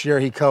first year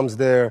he comes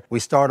there, we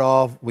start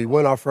off, we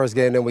win our first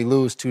game, then we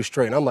lose 2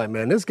 straight. And I'm like,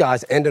 man, this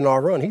guy's ending our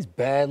run. He's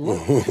bad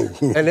luck.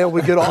 And then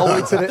we get all the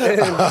way to the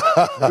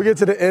end. We get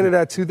to the end of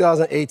that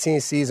 2018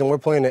 season. We're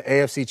playing the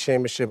AFC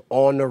Championship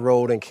on the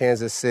road in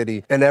Kansas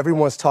City. And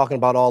everyone's talking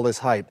about all this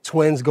hype.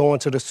 Twins going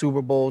to the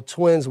Super Bowl,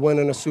 Twins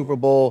winning the Super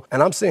Bowl.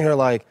 And I'm sitting here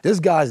like, this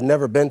guy's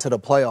never been to the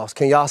playoffs.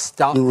 Can y'all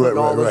stop putting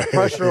all this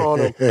pressure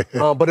on him?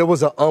 But it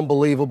was an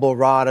unbelievable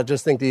ride. I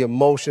just think the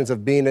emotions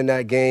of being in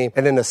that game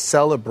and then the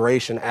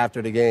celebration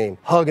after the game,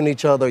 hugging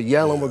each other,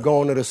 yelling, we're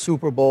going to the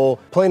Super Bowl.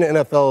 Playing the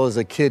NFL is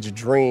a kid's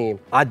dream.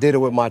 I did it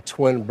with my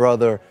twin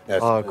brother.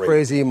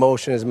 Crazy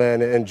emotions,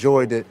 man, and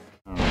enjoyed it.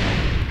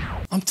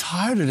 I'm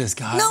tired of this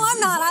guy. No, I'm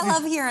not. I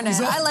love hearing it.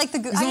 I like the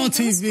good. He's on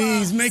TV.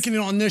 He's making it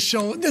on this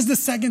show. This is the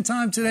second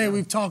time today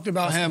we've talked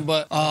about him,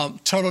 but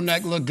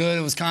turtleneck looked good.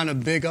 It was kind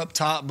of big up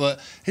top, but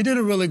he did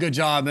a really good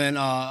job, and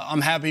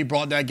I'm happy he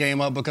brought that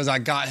game up because I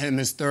got him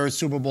his third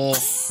Super Bowl.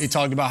 He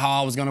talked about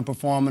how I was going to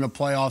perform in the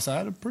playoffs. I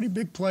had a pretty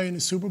big play in the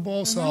Super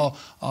Bowl, so,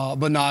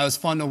 but no, it was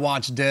fun to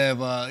watch Dev.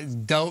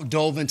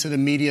 Dove into the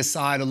media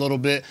side a little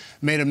bit,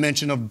 made a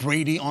mention of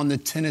Brady on the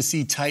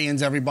Tennessee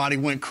Titans. Everybody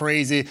went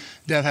crazy.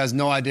 Dev has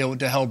no idea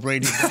what the hell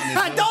Brady's going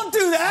to do. Don't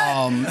do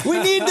that.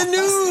 We need the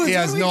news. He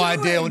has no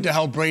idea what the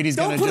hell Brady's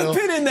going to do. Don't put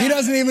a pin in that. He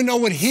doesn't even know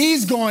what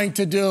he's going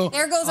to do.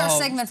 There goes our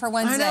segment for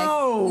Wednesday. I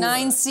know.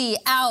 9C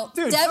out.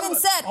 Dude, Devin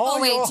said.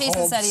 Oh wait,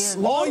 Jason said he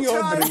didn't.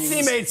 Long-time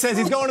teammate says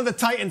he's going to the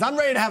Titans. I'm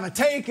ready to have a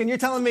take, and you're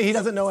telling me he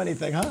doesn't know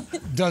anything, huh?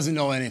 Doesn't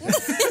know anything.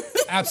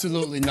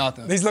 Absolutely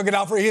nothing. He's looking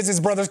out for. He is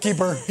his brother's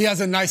keeper. He has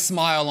a nice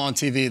smile on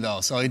TV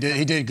though, so he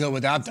did good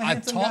with that. I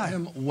taught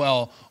him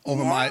well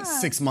over my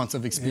 6 months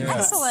of experience.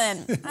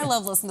 Excellent. I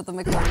love listening to the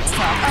McCourties talk.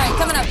 All right,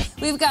 coming up,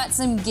 we've got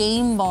some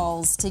game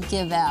balls to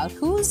give out.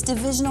 Whose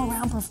divisional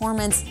round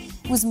performance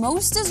was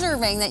most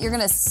deserving that you're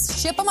going to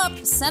ship them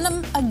up, send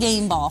them a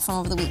game ball from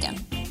over the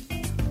weekend?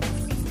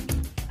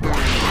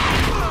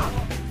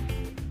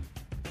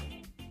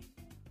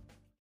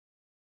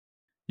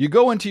 You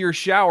go into your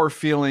shower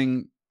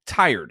feeling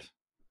tired,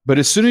 but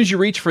as soon as you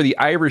reach for the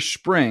Irish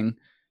Spring,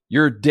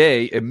 your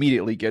day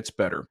immediately gets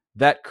better.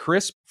 That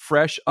crisp,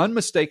 fresh,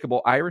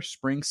 unmistakable Irish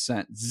Spring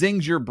scent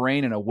zings your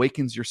brain and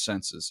awakens your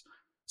senses.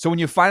 So when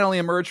you finally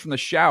emerge from the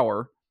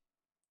shower,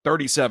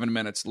 37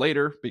 minutes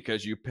later,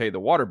 because you pay the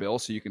water bill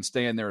so you can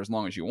stay in there as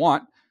long as you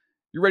want,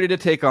 you're ready to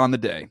take on the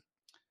day.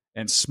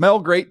 And smell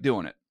great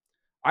doing it.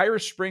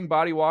 Irish Spring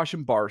Body Wash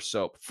and Bar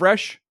Soap.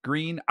 Fresh,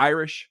 green,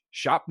 Irish.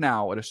 Shop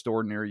now at a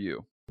store near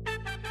you.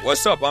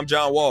 What's up? I'm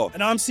John Wall.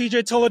 And I'm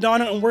CJ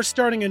Toledano, and we're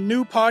starting a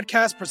new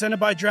podcast presented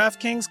by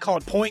DraftKings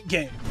called Point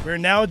Game. We're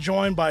now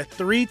joined by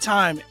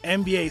three-time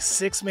NBA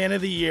Sixth Man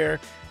of the Year,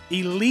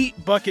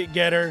 elite bucket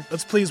getter.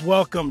 Let's please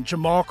welcome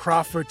Jamal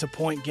Crawford to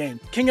Point Game.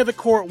 King of the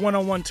Court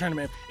one-on-one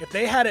tournament. If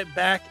they had it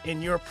back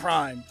in your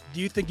prime,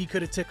 do you think you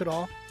could have took it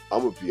all?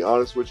 I'm going to be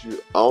honest with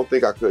you. I don't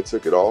think I could have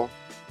took it all,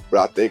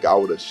 but I think I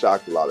would have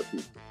shocked a lot of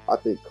people. I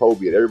think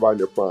Kobe and everybody in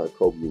their prime,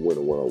 Kobe would win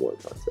a one-on-one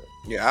contest.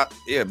 Yeah,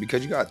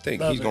 because you got to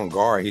think, he's going to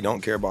guard. He don't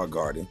care about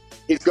guarding.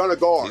 He's going to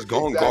guard. He's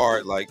going to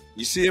guard. Like,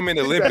 you see him in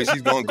the Olympics,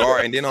 he's going to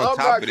guard. And then on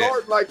top of that. I'm not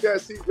guarding like that,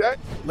 CJ.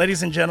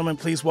 Ladies and gentlemen,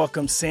 please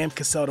welcome Sam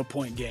Cassell to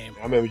Point Game.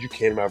 I remember you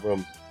came to my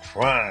room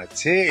crying,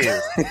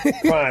 tears,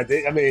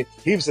 crying. I mean,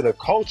 he was in a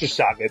culture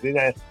shock. And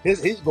then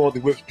he's going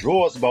through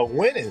withdrawals about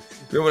winning.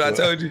 Remember what I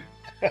told you?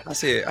 I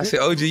said,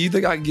 OG, you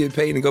think I can get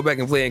paid and go back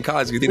and play in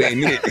college because it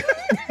ain't it?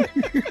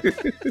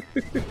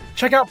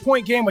 Check out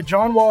Point Game with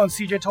John Wall and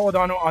CJ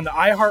Toledano on the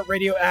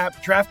iHeartRadio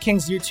app,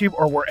 DraftKings YouTube,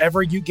 or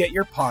wherever you get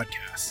your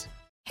podcasts.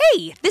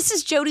 Hey, this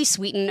is Jodie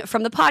Sweetin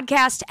from the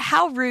podcast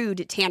How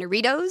Rude,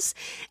 Tanneritos.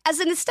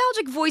 As a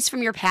nostalgic voice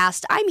from your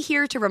past, I'm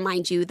here to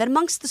remind you that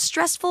amongst the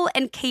stressful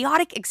and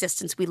chaotic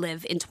existence we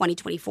live in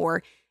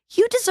 2024,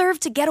 you deserve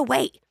to get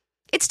away.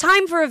 It's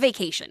time for a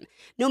vacation,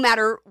 no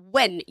matter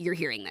when you're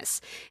hearing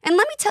this. And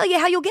let me tell you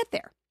how you'll get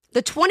there.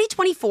 The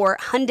 2024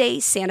 Hyundai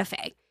Santa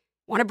Fe.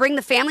 Want to bring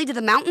the family to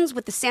the mountains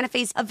with the Santa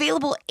Fe's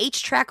available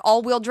H-Track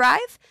all-wheel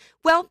drive?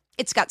 Well,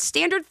 it's got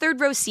standard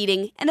third-row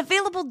seating and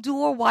available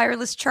dual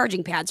wireless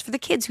charging pads for the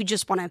kids who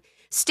just want to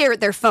stare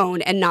at their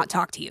phone and not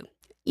talk to you.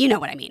 You know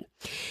what I mean.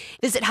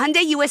 Visit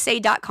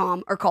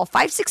HyundaiUSA.com or call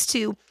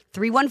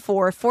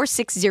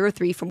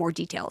 562-314-4603 for more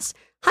details.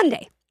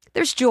 Hyundai,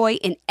 there's joy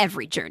in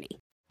every journey.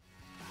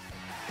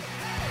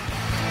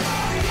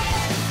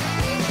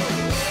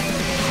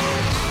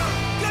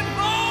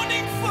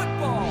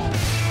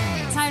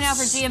 Now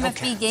for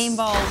GMFB Game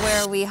Ball,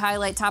 where we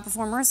highlight top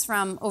performers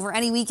from over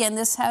any weekend.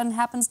 This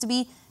happens to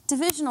be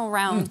divisional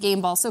round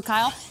game ball. So,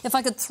 Kyle, if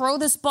I could throw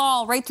this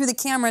ball right through the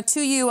camera to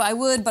you, I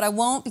would, but I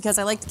won't because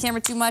I like the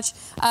camera too much.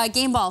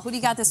 Game ball, who do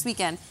you got this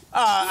weekend?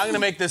 I'm going to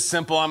make this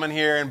simple. I'm in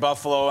here in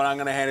Buffalo, and I'm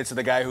going to hand it to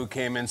the guy who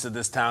came into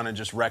this town and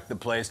just wrecked the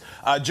place.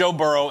 Joe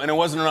Burrow, and it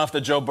wasn't enough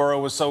that Joe Burrow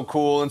was so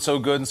cool and so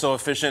good and so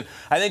efficient.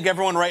 I think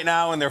everyone right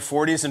now in their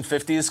 40s and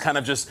 50s kind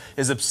of just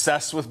is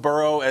obsessed with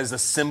Burrow as a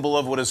symbol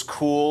of what is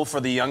cool for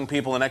the young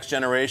people, the next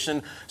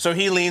generation. So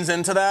he leans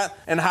into that.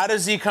 And how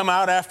does he come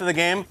out after the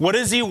game? What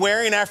is he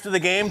wearing after the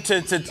game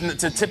to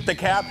tip the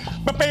cap?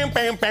 Bam,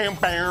 bam, bam,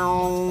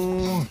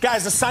 bam.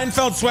 Guys, the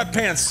Seinfeld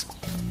sweatpants.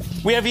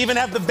 We even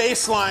have the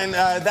baseline.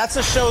 That's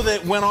a show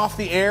that went off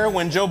the air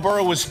when Joe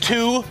Burrow was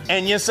 2,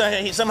 and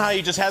somehow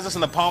he just has us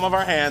in the palm of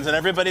our hands, and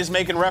everybody's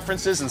making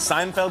references, and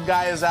Seinfeld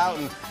guy is out,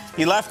 and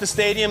He left the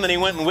stadium and he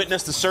went and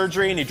witnessed the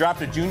surgery and he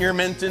dropped a Junior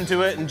Mint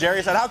into it. And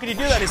Jerry said, how could you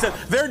do that? He said,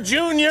 they're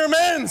Junior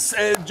Mints.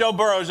 And Joe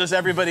Burrow's just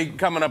everybody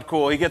coming up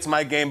cool. He gets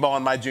my game ball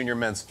and my Junior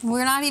Mints.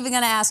 We're not even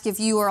going to ask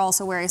if you are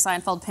also wearing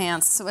Seinfeld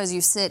pants as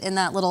you sit in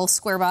that little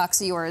square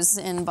box of yours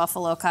in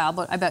Buffalo, Kyle,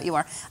 but I bet you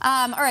are.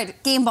 All right,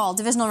 game ball,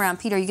 divisional round.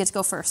 Peter, you get to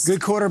go first.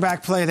 Good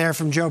quarterback play there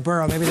from Joe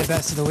Burrow, maybe the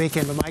best of the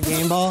weekend, but my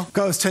game ball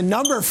goes to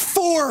number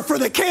 4 for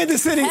the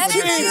Kansas City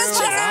Chiefs.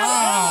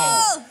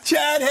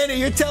 Chad Henne,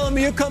 you're telling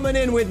me you're coming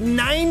in with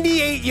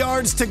 98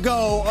 yards to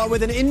go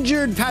with an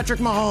injured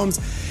Patrick Mahomes,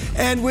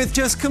 and with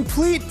just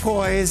complete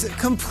poise,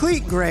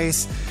 complete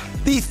grace,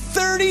 the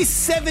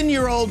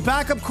 37-year-old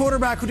backup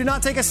quarterback who did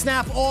not take a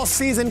snap all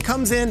season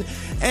comes in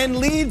and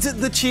leads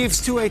the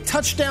Chiefs to a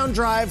touchdown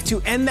drive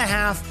to end the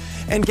half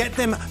and get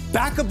them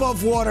back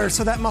above water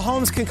so that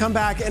Mahomes can come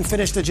back and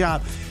finish the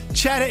job.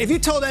 Chad, if you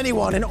told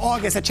anyone in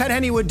August that Chad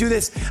Henne would do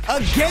this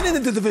again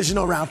in the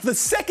divisional round for the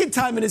second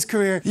time in his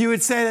career, you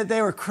would say that they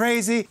were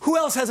crazy. Who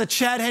else has a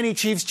Chad Henne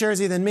Chiefs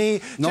jersey than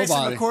me? Nobody.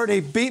 Jason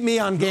McCourty beat me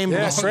on game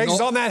ball.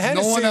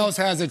 No one else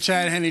has a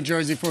Chad Henne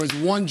jersey for his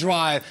one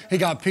drive. He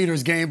got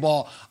Peter's game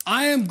ball.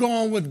 I am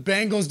going with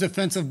Bengals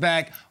defensive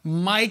back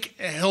Mike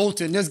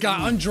Hilton. This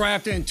guy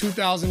undrafted in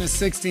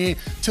 2016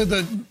 to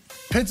the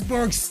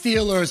Pittsburgh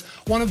Steelers,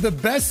 one of the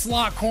best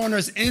slot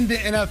corners in the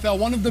NFL,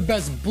 one of the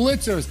best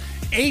blitzers.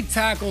 8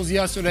 tackles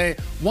yesterday,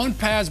 1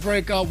 pass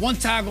breakup, 1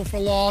 tackle for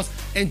loss,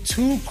 and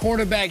 2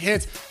 quarterback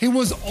hits. He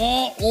was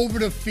all over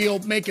the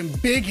field, making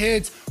big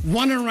hits,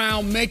 running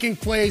around, making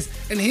plays,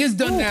 and he has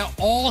done that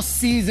all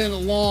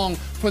season long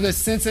for the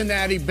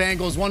Cincinnati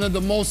Bengals, one of the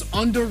most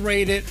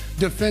underrated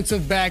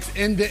defensive backs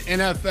in the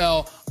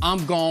NFL.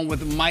 I'm going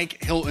with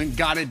Mike Hilton.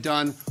 Got it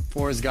done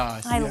for his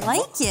guys. I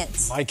like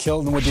it. Mike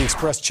Hilton with the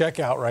express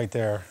checkout right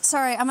there.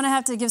 Sorry, I'm going to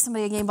have to give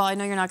somebody a game ball. I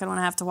know you're not going to want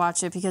to have to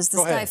watch it because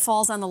this guy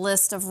falls on the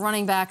list of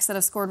running backs that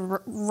have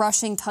scored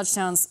rushing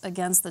touchdowns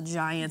against the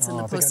Giants in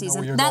the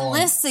postseason. That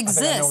list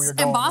exists,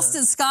 and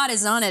Boston Scott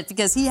is on it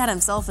because he had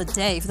himself a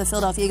day for the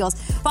Philadelphia Eagles.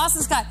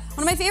 Boston Scott,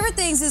 one of my favorite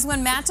things is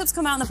when matchups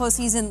come out in the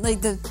postseason,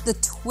 like the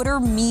Twitter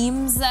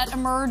memes that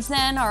emerge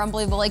then are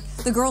unbelievable. Like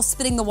the girl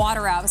spitting the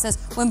water out. It says,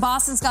 when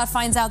Boston Scott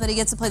finds out that he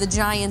gets to play the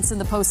Giants in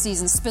the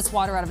postseason, spits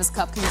water out of his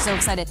cup because he's so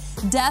excited.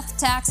 Death,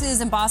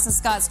 taxes, and Boston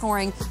Scott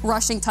scoring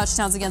rushing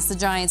touchdowns against the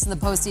Giants in the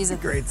postseason.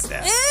 Great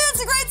stat.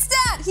 It's a great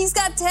stat. He's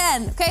got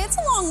 10. Okay, it's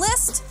a long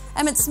list.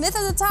 Emmitt Smith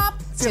at the top,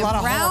 Jim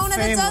Brown at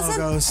a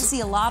dozen. I see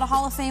a lot of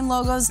Hall of Fame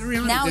logos.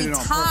 Now he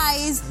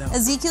ties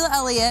Ezekiel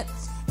Elliott.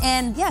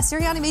 And, yeah,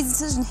 Sirianni made the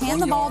decision,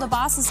 hand the ball to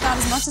Boston Scott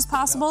as much as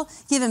possible,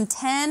 give him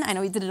 10. I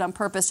know he did it on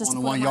purpose just to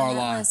put him on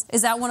the list.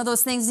 Is that one of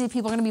those things that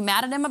people are going to be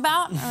mad at him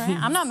about? All right,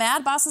 I'm not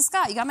mad. Boston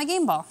Scott, you got my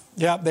game ball.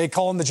 Yeah, they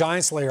call him the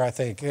Giant Slayer, I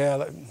think.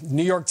 Yeah,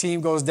 New York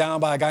team goes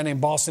down by a guy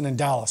named Boston and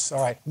Dallas. All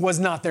right, was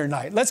not their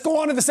night. Let's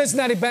go on to the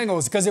Cincinnati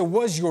Bengals because it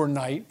was your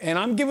night, and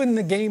I'm giving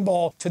the game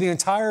ball to the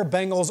entire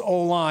Bengals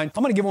O-line.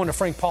 I'm going to give one to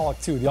Frank Pollock,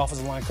 too, the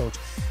offensive line coach.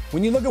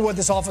 When you look at what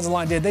this offensive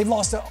line did, they've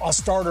lost a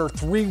starter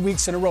 3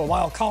 weeks in a row.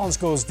 Lyle Collins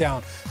goes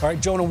down. All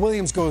right, Jonah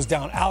Williams goes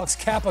down. Alex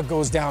Kappa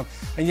goes down.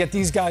 And yet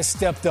these guys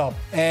stepped up.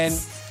 And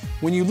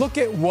when you look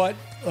at what,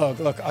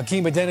 look,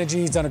 Akeem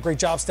Adeniji, done a great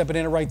job stepping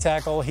in at right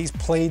tackle. He's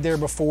played there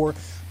before.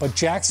 But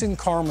Jackson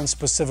Carman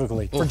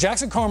specifically. For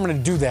Jackson Carman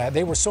to do that,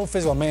 they were so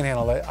physical,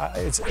 manhandle it.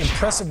 It's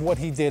impressive what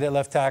he did at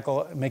left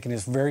tackle, making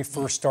his very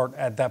first start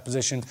at that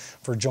position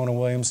for Jonah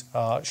Williams.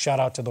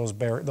 Shout out to those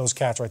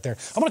cats right there.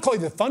 I'm going to call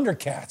you the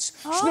Thundercats.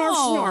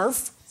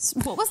 Snarf,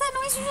 snarf. What was that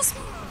noise you just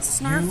made?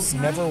 Snarf, you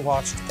snarf. never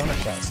watched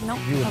Thundercats. Nope.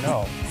 You would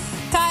know.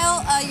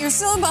 Kyle, you're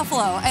still in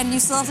Buffalo, and you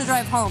still have to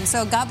drive home.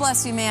 So God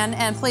bless you, man.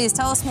 And please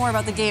tell us more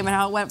about the game and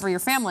how it went for your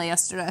family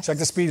yesterday. Check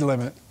the speed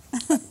limit.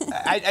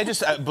 I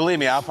just, believe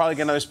me, I'll probably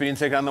get another speeding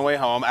ticket on the way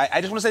home.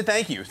 I just want to say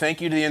thank you. Thank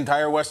you to the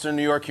entire Western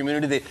New York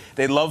community.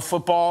 They love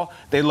football.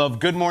 They love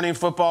Good Morning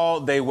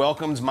Football. They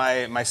welcomed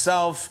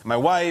myself, my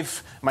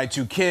wife, my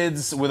 2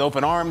 kids with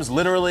open arms,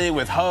 literally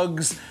with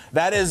hugs.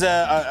 That is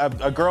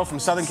a girl from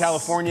Southern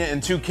California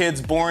and 2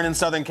 kids born in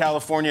Southern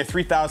California,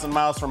 3,000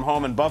 miles from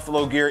home in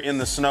buffalo gear in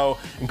the snow.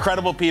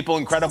 Incredible people,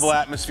 incredible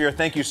atmosphere.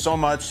 Thank you so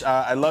much.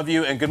 I love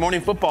you, and Good Morning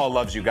Football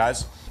loves you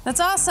guys. That's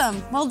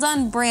awesome. Well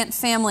done, Brant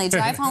family.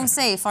 Drive home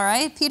safe, all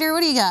right? Peter, what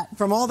do you got?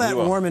 From all that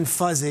warm and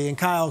fuzzy, and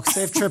Kyle,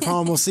 safe trip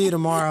home. We'll see you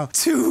tomorrow.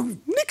 To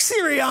Nick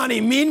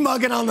Sirianni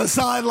mean-mugging on the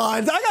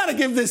sidelines. I got to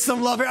give this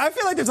some love here. I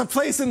feel like there's a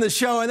place in the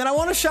show. And then I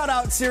want to shout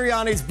out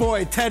Sirianni's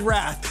boy, Ted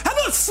Rath. How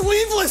about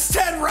sleeveless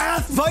Ted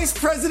Rath, Vice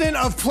President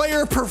of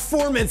Player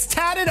Performance?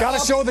 Tatted up.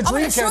 Got to show the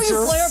dream catcher.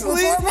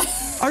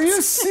 Are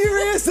you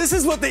serious? This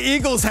is what the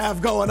Eagles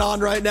have going on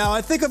right now.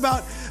 I think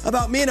about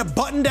me in a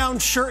button-down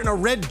shirt and a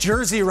red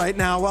jersey right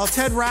now while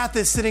Ted Rath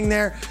is sitting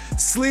there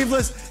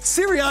sleeveless.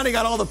 Sirianni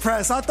got all the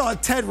press. I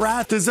thought Ted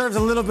Rath deserves a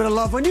little bit of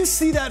love. When you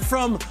see that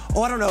from,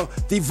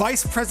 the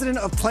Vice President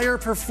of Player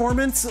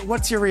Performance,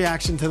 what's your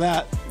reaction to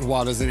that?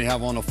 Why doesn't he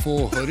have on a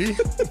full hoodie?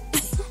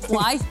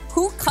 Why?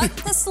 Who cut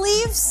the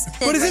sleeves?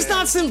 But is this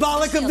not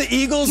symbolic of the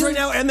Eagles right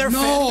now and their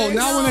fan base?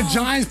 Now when a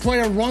Giants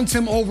player runs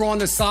him over on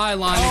the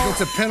sideline and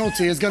gets a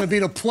penalty, it's going to be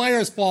the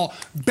player's fault.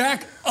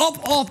 Back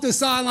up off the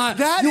sideline.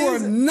 You are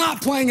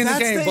not playing in the game,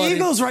 buddy. That's the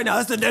Eagles right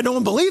now. No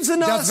one believes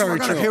in us. That's very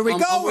true. Here we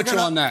go. I'm with you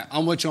on that.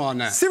 I'm with you on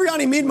that.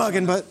 Sirianni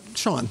meat-mugging, but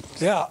Sean.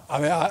 Yeah, I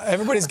mean,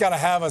 everybody's got to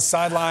have a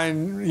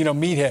sideline,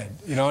 meathead,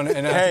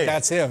 and I think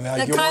that's him.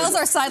 Kyle's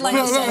our sideline.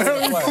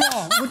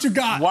 What you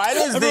got? Why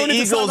does the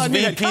Eagles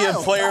VP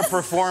of player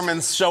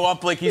performance show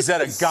up like he's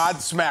at a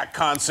Godsmack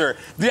concert?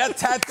 That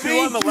tattoo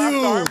on the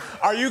left arm?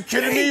 Are you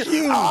kidding me?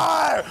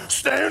 I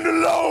stand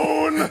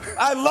alone.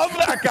 I love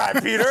that guy,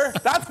 Peter.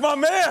 That's my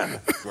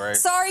man. Great.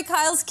 Sorry,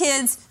 Kyle's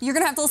kids. You're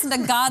going to have to listen to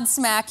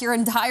Godsmack your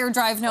entire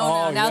drive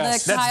home now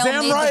that Kyle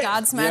made the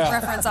Godsmack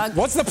reference on.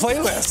 What's the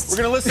playlist? We're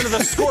going to listen to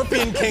the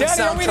Scorpion King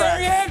Daddy, soundtrack. Are we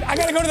there yet? I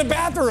got to go to the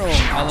bathroom.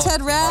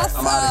 Ted Rath,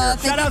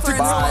 thank you for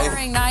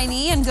inspiring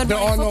 9E and Good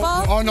Morning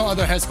Football. There are no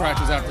other head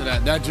scratchers after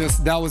that.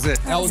 That was it.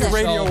 That was the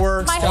radio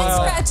works. My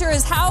head scratcher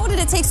is, how did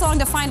it take so long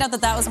to find out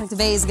that was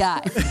McVay's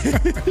guy?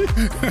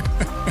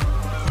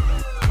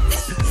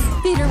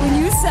 Peter,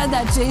 when you said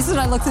that, Jason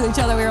and I looked at each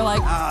other. We were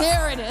like,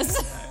 there it is.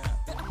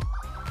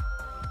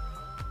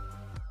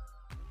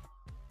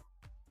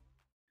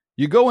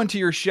 You go into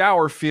your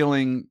shower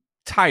feeling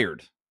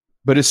tired,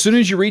 but as soon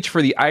as you reach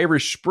for the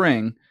Irish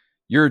Spring,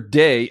 your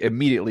day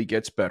immediately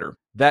gets better.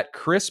 That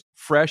crisp,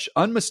 fresh,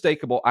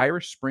 unmistakable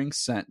Irish Spring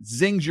scent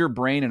zings your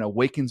brain and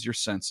awakens your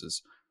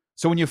senses.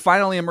 So when you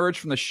finally emerge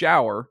from the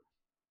shower,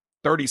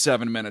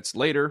 37 minutes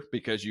later,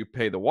 because you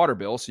pay the water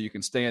bill so you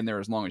can stay in there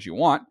as long as you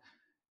want,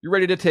 you're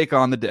ready to take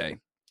on the day.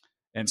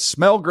 And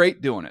smell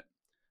great doing it.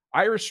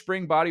 Irish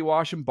Spring Body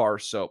Wash and Bar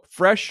Soap.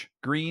 Fresh,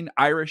 green,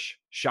 Irish.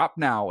 Shop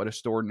now at a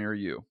store near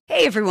you.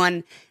 Hey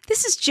everyone,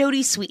 this is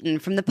Jodie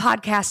Sweetin from the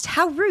podcast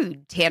How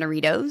Rude,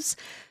 Tanneritos.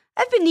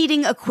 I've been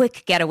needing a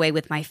quick getaway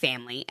with my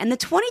family, and the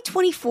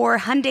 2024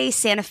 Hyundai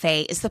Santa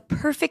Fe is the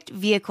perfect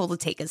vehicle to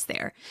take us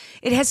there.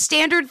 It has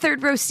standard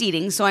third-row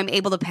seating, so I'm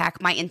able to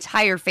pack my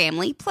entire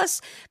family,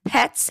 plus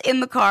pets, in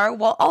the car,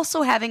 while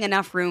also having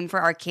enough room for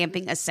our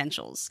camping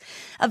essentials.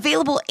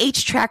 Available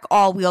H-Track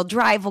all-wheel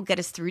drive will get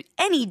us through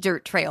any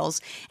dirt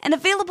trails, and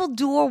available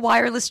dual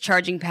wireless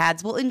charging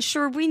pads will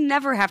ensure we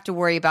never have to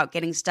worry about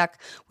getting stuck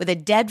with a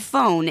dead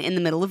phone in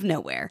the middle of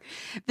nowhere.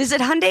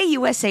 Visit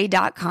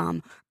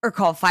HyundaiUSA.com or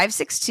call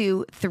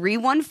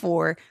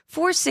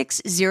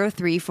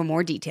 562-314-4603 for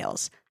more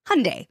details.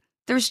 Hyundai,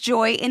 there's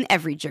joy in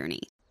every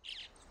journey.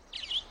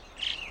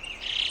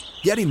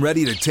 Getting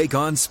ready to take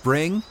on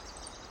spring?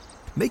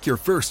 Make your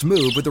first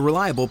move with the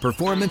reliable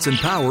performance and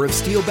power of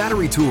Steel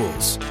battery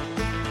tools.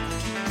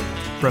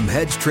 From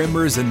hedge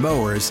trimmers and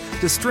mowers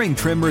to string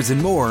trimmers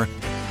and more,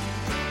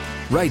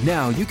 right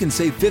now you can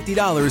save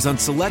 $50 on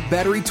select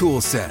battery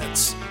tool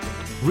sets.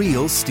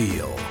 Real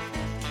Steel.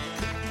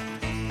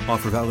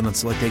 Offer valid on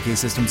select AK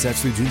system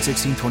sets through June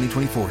 16,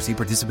 2024. See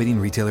participating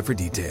retailer for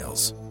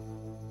details.